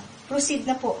proceed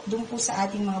na po dun po sa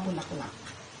ating mga bulaklak.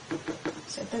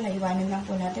 So, ito, naiwanan lang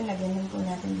po natin. Lagyan lang po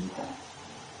natin dito.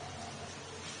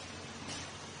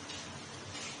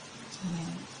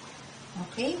 Ayan.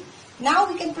 Okay? Now,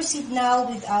 we can proceed now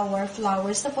with our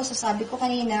flowers. Tapos, sabi ko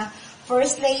kanina,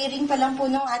 first layering pa lang po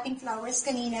ng ating flowers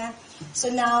kanina. So,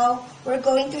 now, we're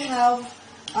going to have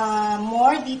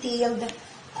more detailed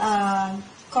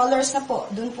colors na po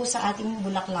dun po sa ating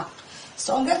bulaklak.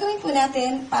 So, ang gagawin po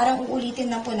natin, parang uulitin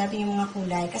lang po natin yung mga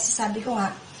kulay. Kasi sabi ko nga,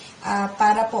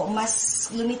 para po mas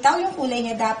lumitaw yung kulay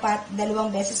niya, dapat 2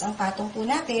 beses ang patong po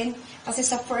natin. Kasi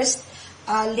sa first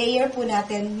layer po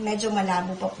natin, medyo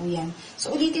malabo pa po yan.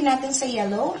 So, ulitin natin sa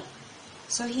yellow.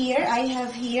 So, here, I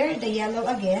have here the yellow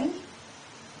again.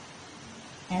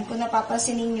 Ayan, kung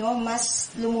napapansin ninyo, mas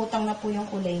lumutang na po yung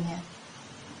kulay niya.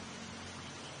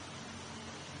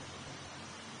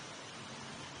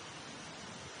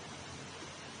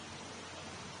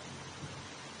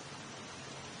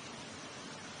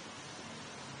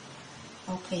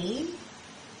 Okay.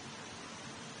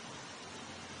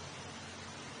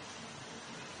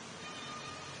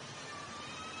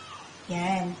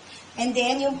 Yan. And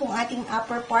then, yung pong ating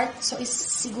upper part, so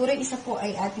siguro isa po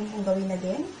ay ating pong gawin na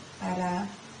din para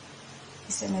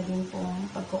isa na din pong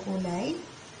pagkukulay.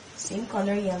 Same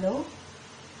color yellow.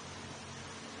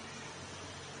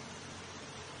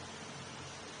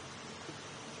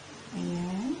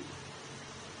 Ayan.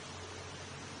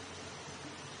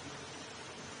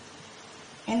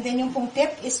 And then, yung pong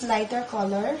tip is lighter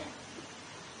color.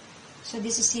 So,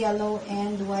 this is yellow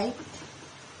and white.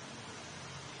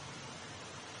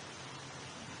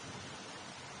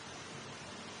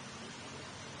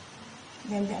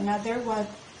 Then, another white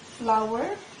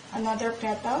flower, another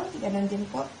petal, ganun din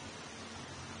po.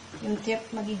 Yung tip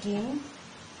magiging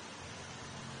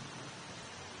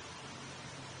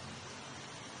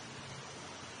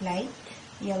light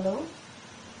yellow.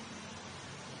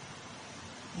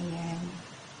 Ayan.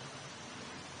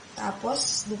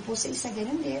 Tapos, doon po sa isa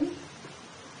ganun din.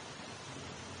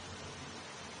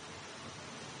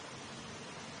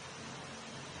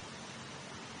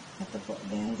 Ito po,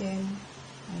 ganun din.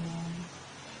 Ayan.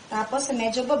 Tapos, sa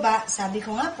medyo baba, sabi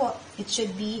ko nga po, it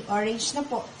should be orange na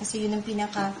po. Kasi yun ang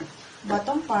pinaka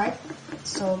bottom part.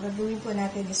 So, gagawin po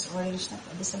natin is orange na po,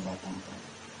 sa bottom part.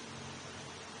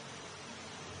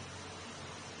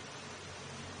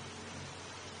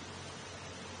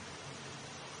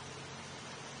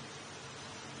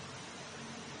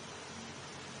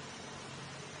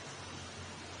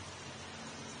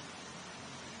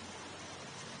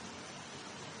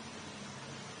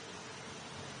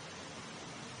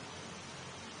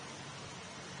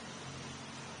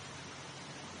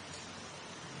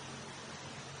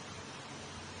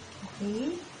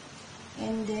 Okay.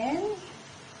 And then,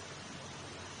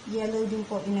 yellow din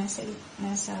po nasa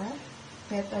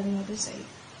petal mo doon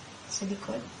sa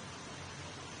likod.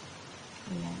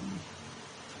 Ayan.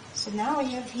 So now I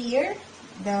have here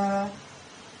the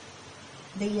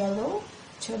yellow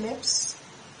tulips.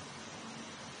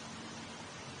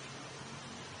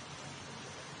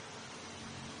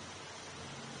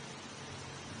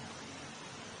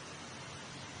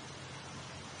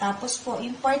 Tapos po,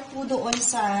 yung part po doon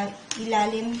sa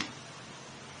ilalim,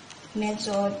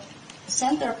 medyo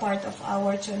center part of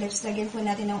our tulips, lagyan po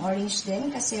natin ng orange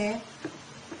din kasi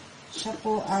siya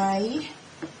po ay,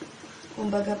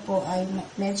 kumbaga po ay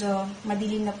medyo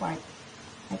madilim na part.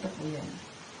 Ito po yun.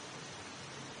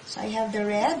 So I have the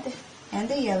red and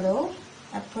the yellow.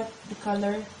 I put the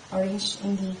color orange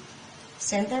in the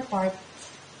center part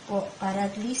po para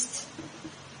at least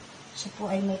siya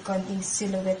po ay may konting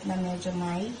silhouette na medyo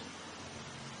may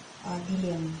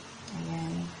dilim.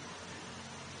 Ayan.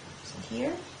 So,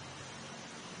 here.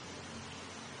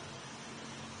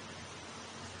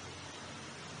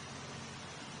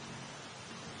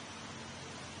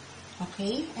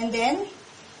 Okay. And then,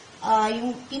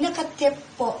 yung pinaka-tip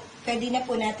po, pwede na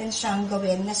po natin siyang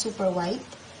gawin na super white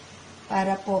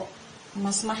para po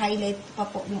mas ma-highlight pa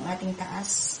po yung ating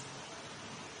taas.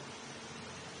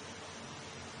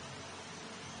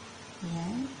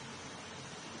 Ayan.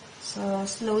 So,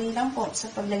 slowly lang po sa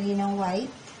paglagay ng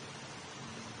white.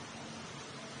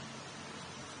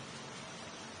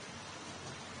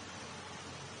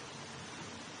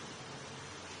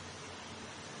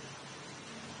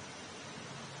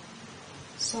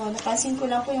 So, napansin ko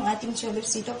lang po yung ating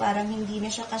tulips dito, parang hindi na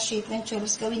siya ka-shape ng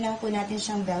tulips. Gawin lang po natin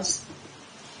siyang bell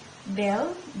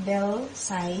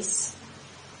size.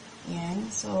 Ayan.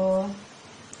 So,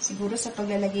 siguro sa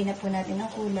paglalagay na po natin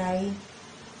ng kulay,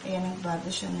 kaya nagbago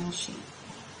siya ng shape.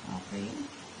 Okay.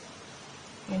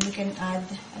 Then we can add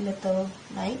a little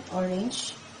light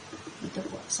orange dito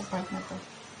po sa part na to.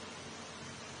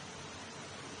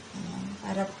 Ayan.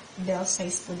 Para bell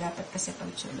size po dapat kasi pag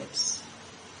tulips.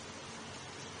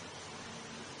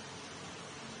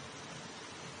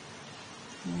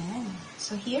 Ayan.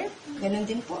 So here, ganun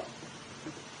din po.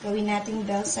 Gawin natin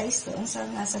bell size doon sa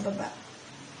nasa baba.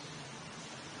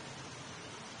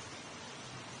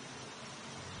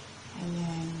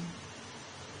 Ayan.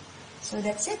 So,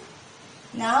 that's it.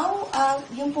 Now,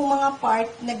 yung po mga part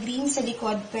na green sa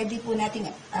likod, pwede po nating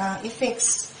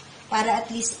i-fix para at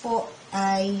least po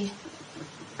ay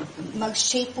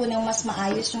mag-shape po ng mas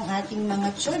maayos yung ating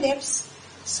mga tulips.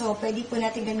 So, pwede po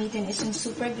natin gamitin is yung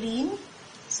super green.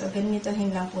 So,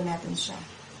 ganitohin lang po natin siya.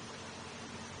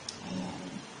 Ayan.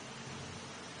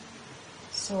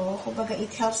 So, kumbaga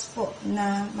it helps po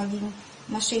na maging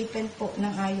ma-shapen po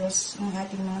ng ayos ang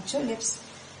ating mga tulips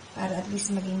para at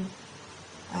least maging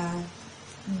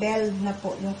bell na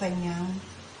po yung kanyang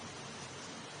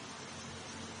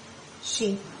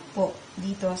shape po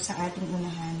dito sa ating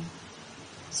unahan.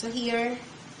 So here,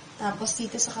 tapos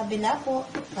dito sa kabila po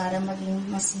para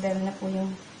maging mas bell na po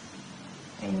yung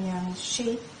kanyang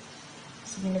shape.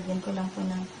 So nilagyan ko lang po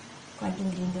ng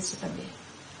konting green sa tabi.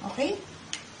 Okay?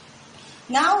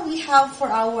 Now, we have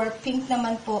for our pink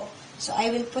naman po. So,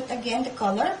 I will put again the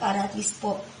color para at least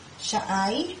po siya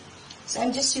ay. So,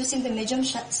 I'm just using the medium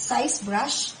size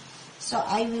brush. So,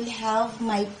 I will have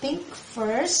my pink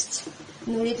first.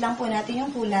 Nulit lang po natin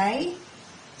yung kulay.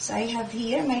 So, I have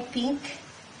here my pink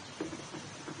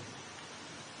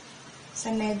sa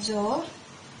medyo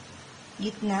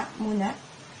gitna muna.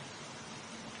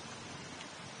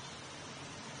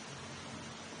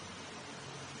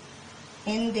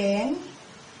 And then,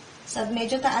 sa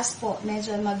medyo taas po,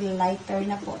 medyo mag-lighter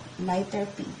na po. Lighter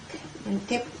pink. Yung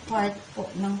tip part po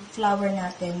ng flower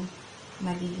natin,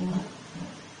 magiging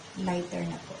lighter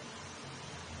na po.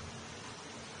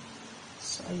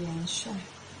 So, ayan siya.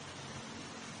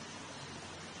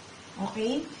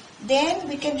 Okay? Then,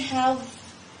 we can have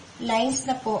lines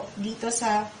na po dito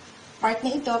sa part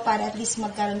na ito para at least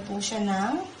magkaroon po siya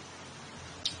ng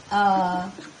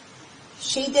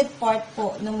shaded part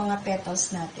po ng mga petals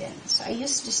natin. So, I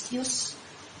just use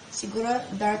siguro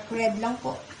dark red lang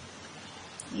po.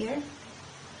 Here.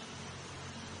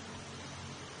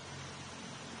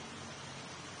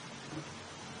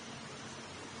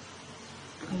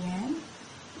 Ayan.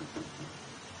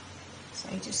 So,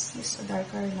 I just use a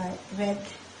darker red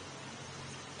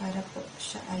para po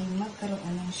siya ay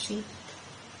magkaroon ng shape.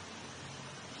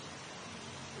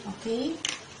 Okay.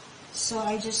 So,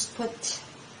 I just put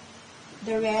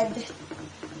the red,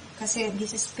 kasi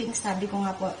this is pink, sabi ko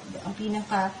nga po, ang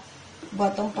pinaka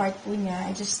bottom part po niya,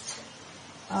 I just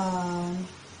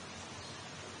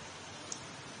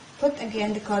put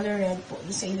again the color red po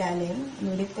sa ilalim.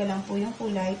 Inulit ko lang po yung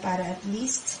kulay para at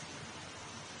least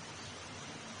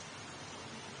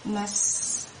mas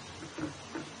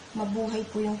mabuhay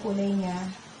po yung kulay niya,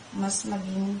 mas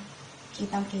maging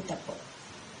kitang-kita po.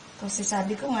 Kasi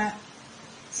sabi ko nga,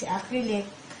 si acrylic,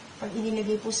 pag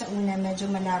inilagay po sa una, medyo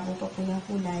malabo pa po yung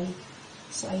kulay.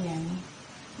 So, ayan.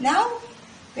 Now,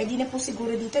 pwede na po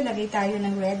siguro dito, lagay tayo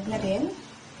ng red na rin.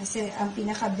 Kasi ang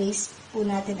pinaka-base po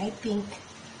natin ay pink.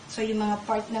 So, yung mga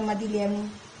part na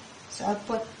madilim, so I'll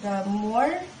put the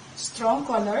more strong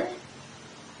color.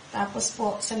 Tapos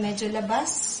po, sa medyo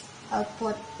labas, I'll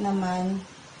put naman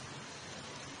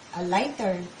a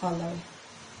lighter color.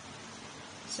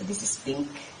 So, this is pink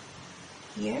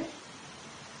here.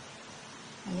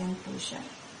 Ayan po siya.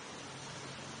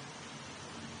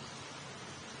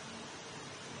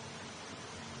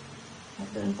 At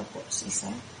doon pa po sa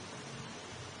isa.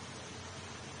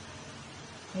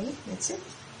 Okay, that's it.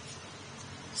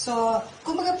 So,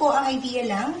 kumbaga po, ang idea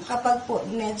lang, kapag po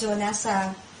medyo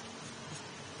nasa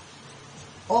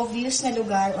obvious na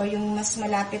lugar or yung mas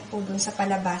malapit po dun sa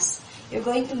palabas, you're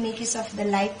going to make use of the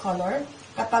light color.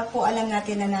 Kapag po alam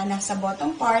natin na nasa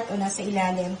bottom part o nasa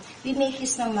ilalim, we make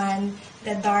use naman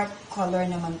the dark color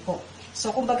naman po.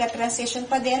 So, kumbaga transition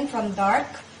pa din from dark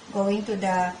going to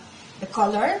the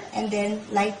color and then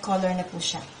light color na po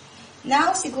siya.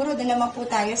 Now, siguro din naman po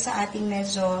tayo sa ating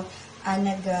medyo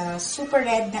super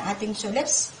red na ating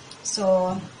tulips.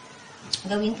 So,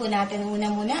 gawin po natin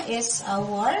muna is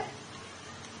our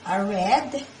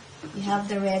red. We have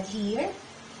the red here.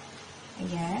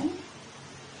 Ayan.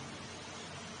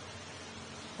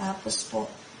 Tapos po,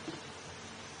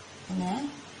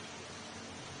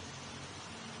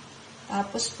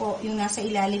 tapos po, yung nasa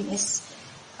ilalim is,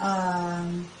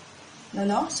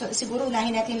 so siguro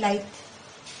unahin natin light.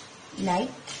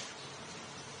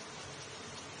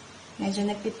 Medyo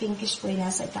nagpipinkish po yung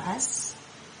nasa taas.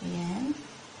 Ayan.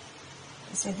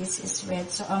 Kasi this is red.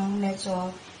 So, ang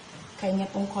medyo kanya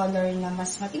pong color na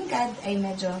mas matingkad ay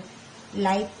medyo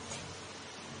light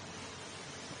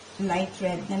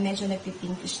red na medyo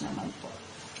nagpipinkish naman po.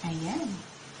 Ayan.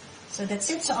 So, that's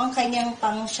it. So, ang kanyang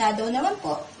pang shadow naman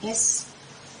po is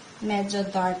medyo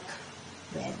dark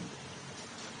red.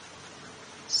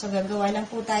 So, gagawa lang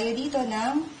po tayo dito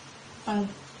ng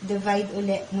pang-divide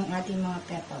ulit ng ating mga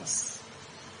petals.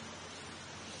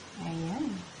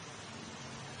 Ayan.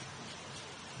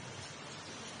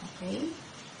 Okay.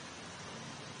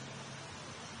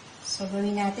 So,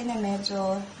 gawin natin na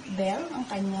medyo bell ang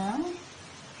kanyang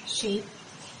shape.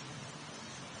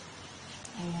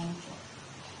 Ayan po.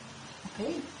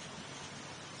 Okay.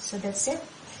 So, that's it.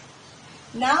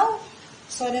 Now,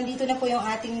 so, nandito na po yung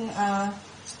ating,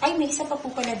 may isa pa po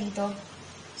pala dito.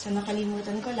 So,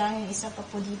 nakalimutan ko lang yung isa pa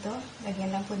po dito.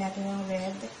 Lagyan lang po natin ng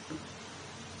red.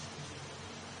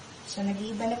 So,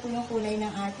 nag-iiba na po yung kulay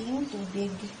ng ating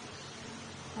tubig.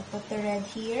 I'll put the red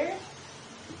here.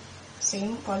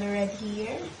 Same color red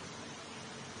here.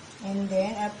 And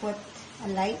then, I'll put a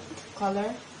light color.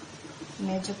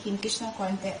 Medyo pinkish ng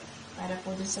konti para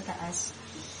po dun sa taas.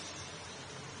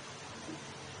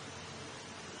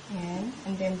 Ayan.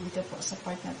 And then, dito po sa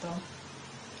part na to.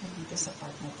 Dito sa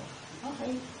part na to.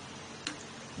 Okay.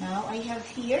 Now, I have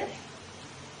here.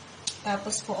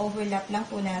 Tapos po, overlap lang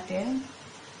po natin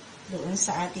doon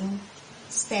sa ating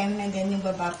stem. And then, yung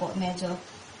baba po, medyo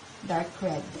dark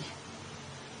red.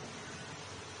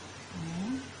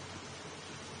 Ayan.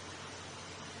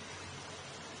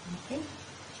 Okay.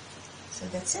 So,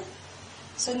 that's it.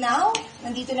 So, now,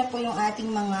 nandito na po yung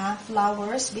ating mga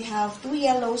flowers. We have 2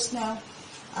 yellows na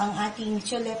ang ating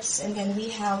tulips. And then, we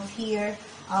have here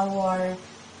our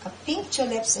pink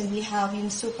tulips. And we have yung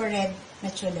super red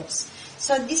na tulips.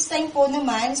 So, this time po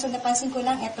naman, so napansin ko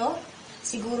lang ito.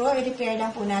 Siguro, i-repair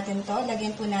lang po natin to.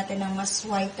 Lagyan po natin ng mas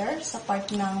whiter sa part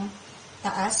ng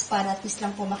taas para at least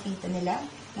lang po makita nila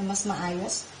na mas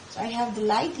maayos. So, I have the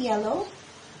light yellow.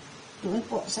 Doon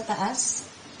po sa taas,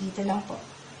 dito lang po,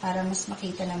 para mas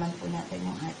makita naman po natin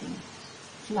yung ating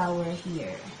flower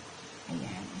here.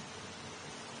 Ayan.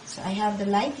 So, I have the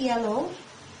light yellow.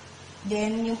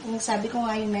 Then, yung kung sabi ko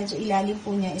nga, yung medyo ilalim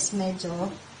po niya is medyo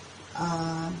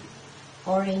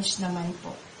orange naman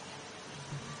po.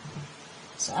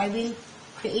 So, I will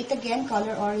create again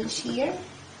color orange here.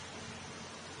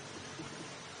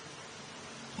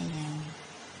 Ayan.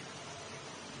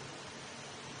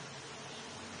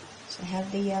 So, I have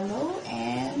the yellow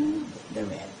and the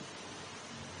red.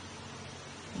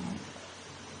 Ayan.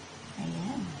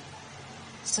 Ayan.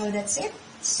 So, that's it.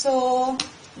 So,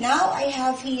 now I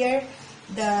have here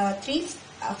the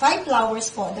 5 flowers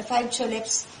po, the 5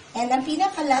 tulips And ang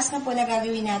pinaka-last na po na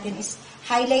gagawin natin is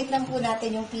highlight lang po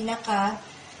natin yung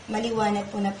pinaka-maliwanag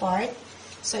po na part.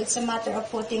 So, it's a matter of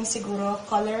putting siguro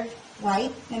color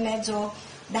white na medyo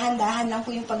dahan-dahan lang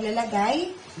po yung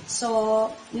paglalagay.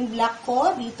 So, yung black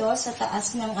ko dito sa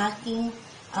taas ng aking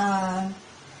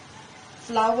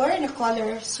flower na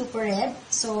color super red.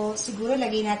 So, siguro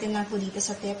lagay natin lang po dito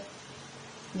sa tip.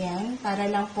 Yan, para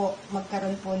lang po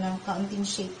magkaroon po ng kaunting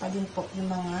shape pa din po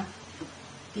yung mga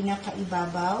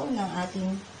pinakaibabaw ng ating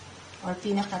or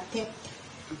pinaka-tip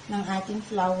ng ating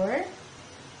flower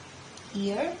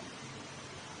here.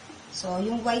 So,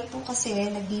 yung white po kasi,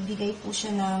 nagbibigay po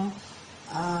siya ng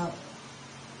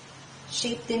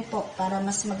shape din po para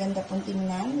mas maganda pong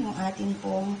tingnan yung ating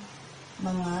pong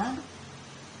mga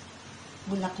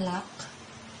bulaklak.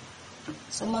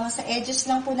 So, mga sa edges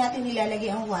lang po natin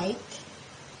nilalagay ang white.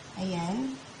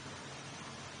 Ayan.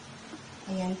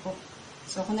 Ayan po.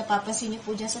 So, kung napapansin niyo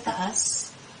po dyan sa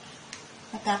taas,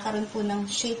 nakakaroon po ng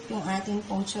shape yung ating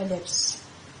pong tulips.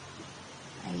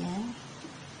 Ayan.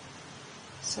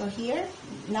 So, here,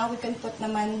 now we can put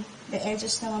naman the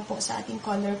edges naman po sa ating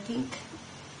color pink.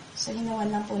 So,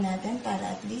 hinawan lang po natin para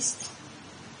at least.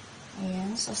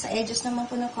 Ayan. So, sa edges naman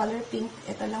po ng color pink,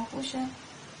 ito lang po siya.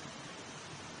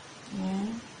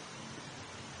 Ayan.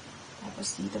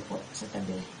 Tapos, dito po sa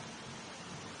tabi.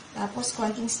 Tapos,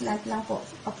 konting slant lang po,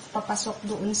 papasok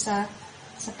doon sa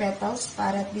petals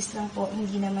para at least lang po,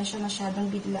 hindi naman siya masyadong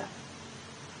bigla.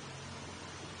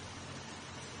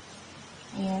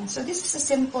 Ayan. So, this is a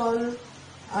simple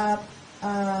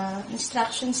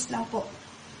instructions lang po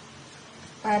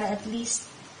para at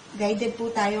least guided po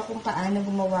tayo kung paano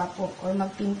gumawa po or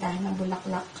magpinta ng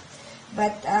bulaklak.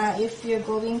 But, if you're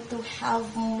going to have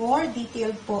more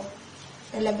detail po,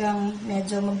 talagang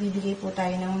medyo magbibigay po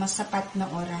tayo ng masapat na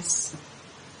oras.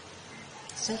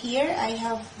 So here, I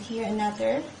have here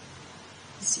another.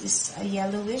 This is a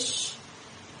yellowish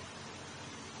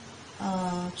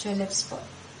tulips po.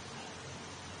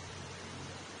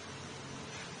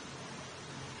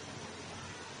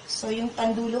 So yung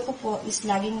pandulo ko po is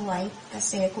laging white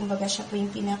kasi kumbaga siya po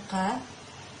yung pinaka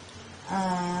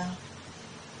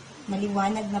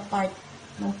maliwanag na part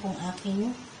ng pong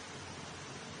aking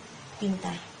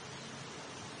pinta.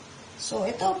 So,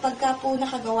 ito, pagka po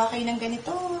nakagawa kayo ng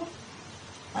ganito,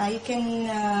 you can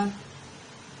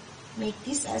make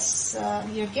this as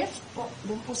your gift po,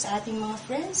 dun po sa ating mga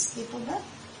friends, di po ba?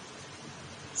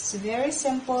 It's very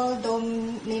simple, though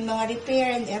may mga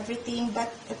repair and everything, but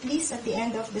at least at the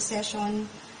end of the session,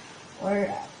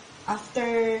 or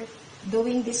after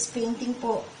doing this painting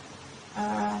po,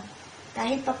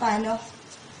 kahit papano,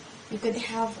 we could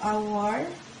have our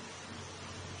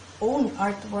own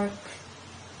artwork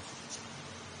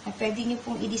na pwede nyo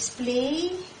pong i-display,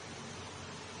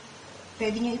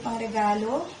 pwede nyo ipang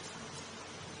regalo,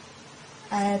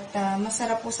 at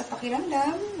masarap po sa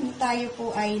pakiramdam na tayo po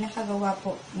ay nakagawa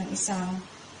po ng isang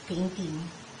painting.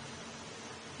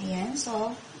 Ayan,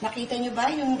 so nakita nyo ba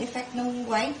yung effect ng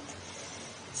white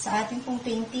sa ating pong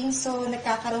painting? So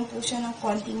nagkakaroon po siya ng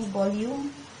konting volume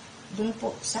dun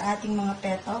po sa ating mga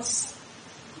petals.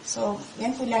 So,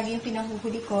 yan po lagi yung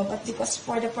pinahuhuli ko. But because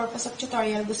for the purpose of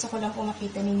tutorial, gusto ko lang po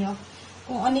makita ninyo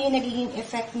kung ano yung nagiging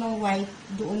effect ng white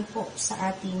doon po sa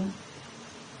ating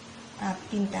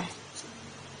pinta.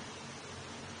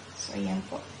 So, ayan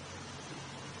po.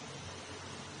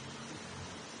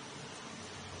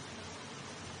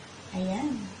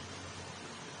 Ayan.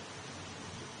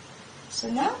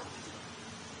 So, now,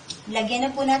 lagyan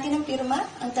na po natin ng pirma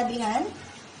ang tabihan.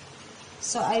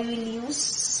 So, I will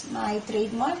use my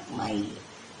trademark, my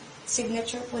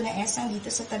signature po na Esang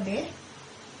dito sa tabi.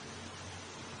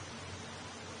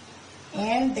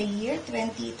 And the year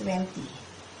 2020.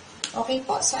 Okay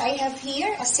po, so I have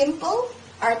here a simple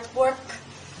artwork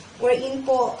wherein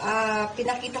po,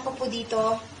 pinakita ko po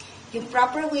dito yung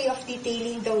proper way of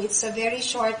detailing, though it's a very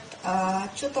short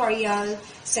tutorial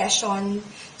session.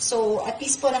 So, at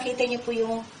least po nakita niyo po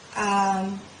yung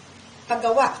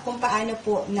paggawa kung paano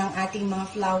po ng ating mga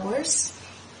flowers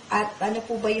at ano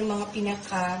po ba yung mga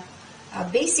pinaka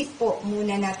basic po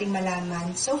muna nating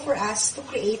malaman. So for us to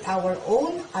create our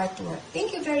own artwork.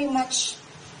 Thank you very much.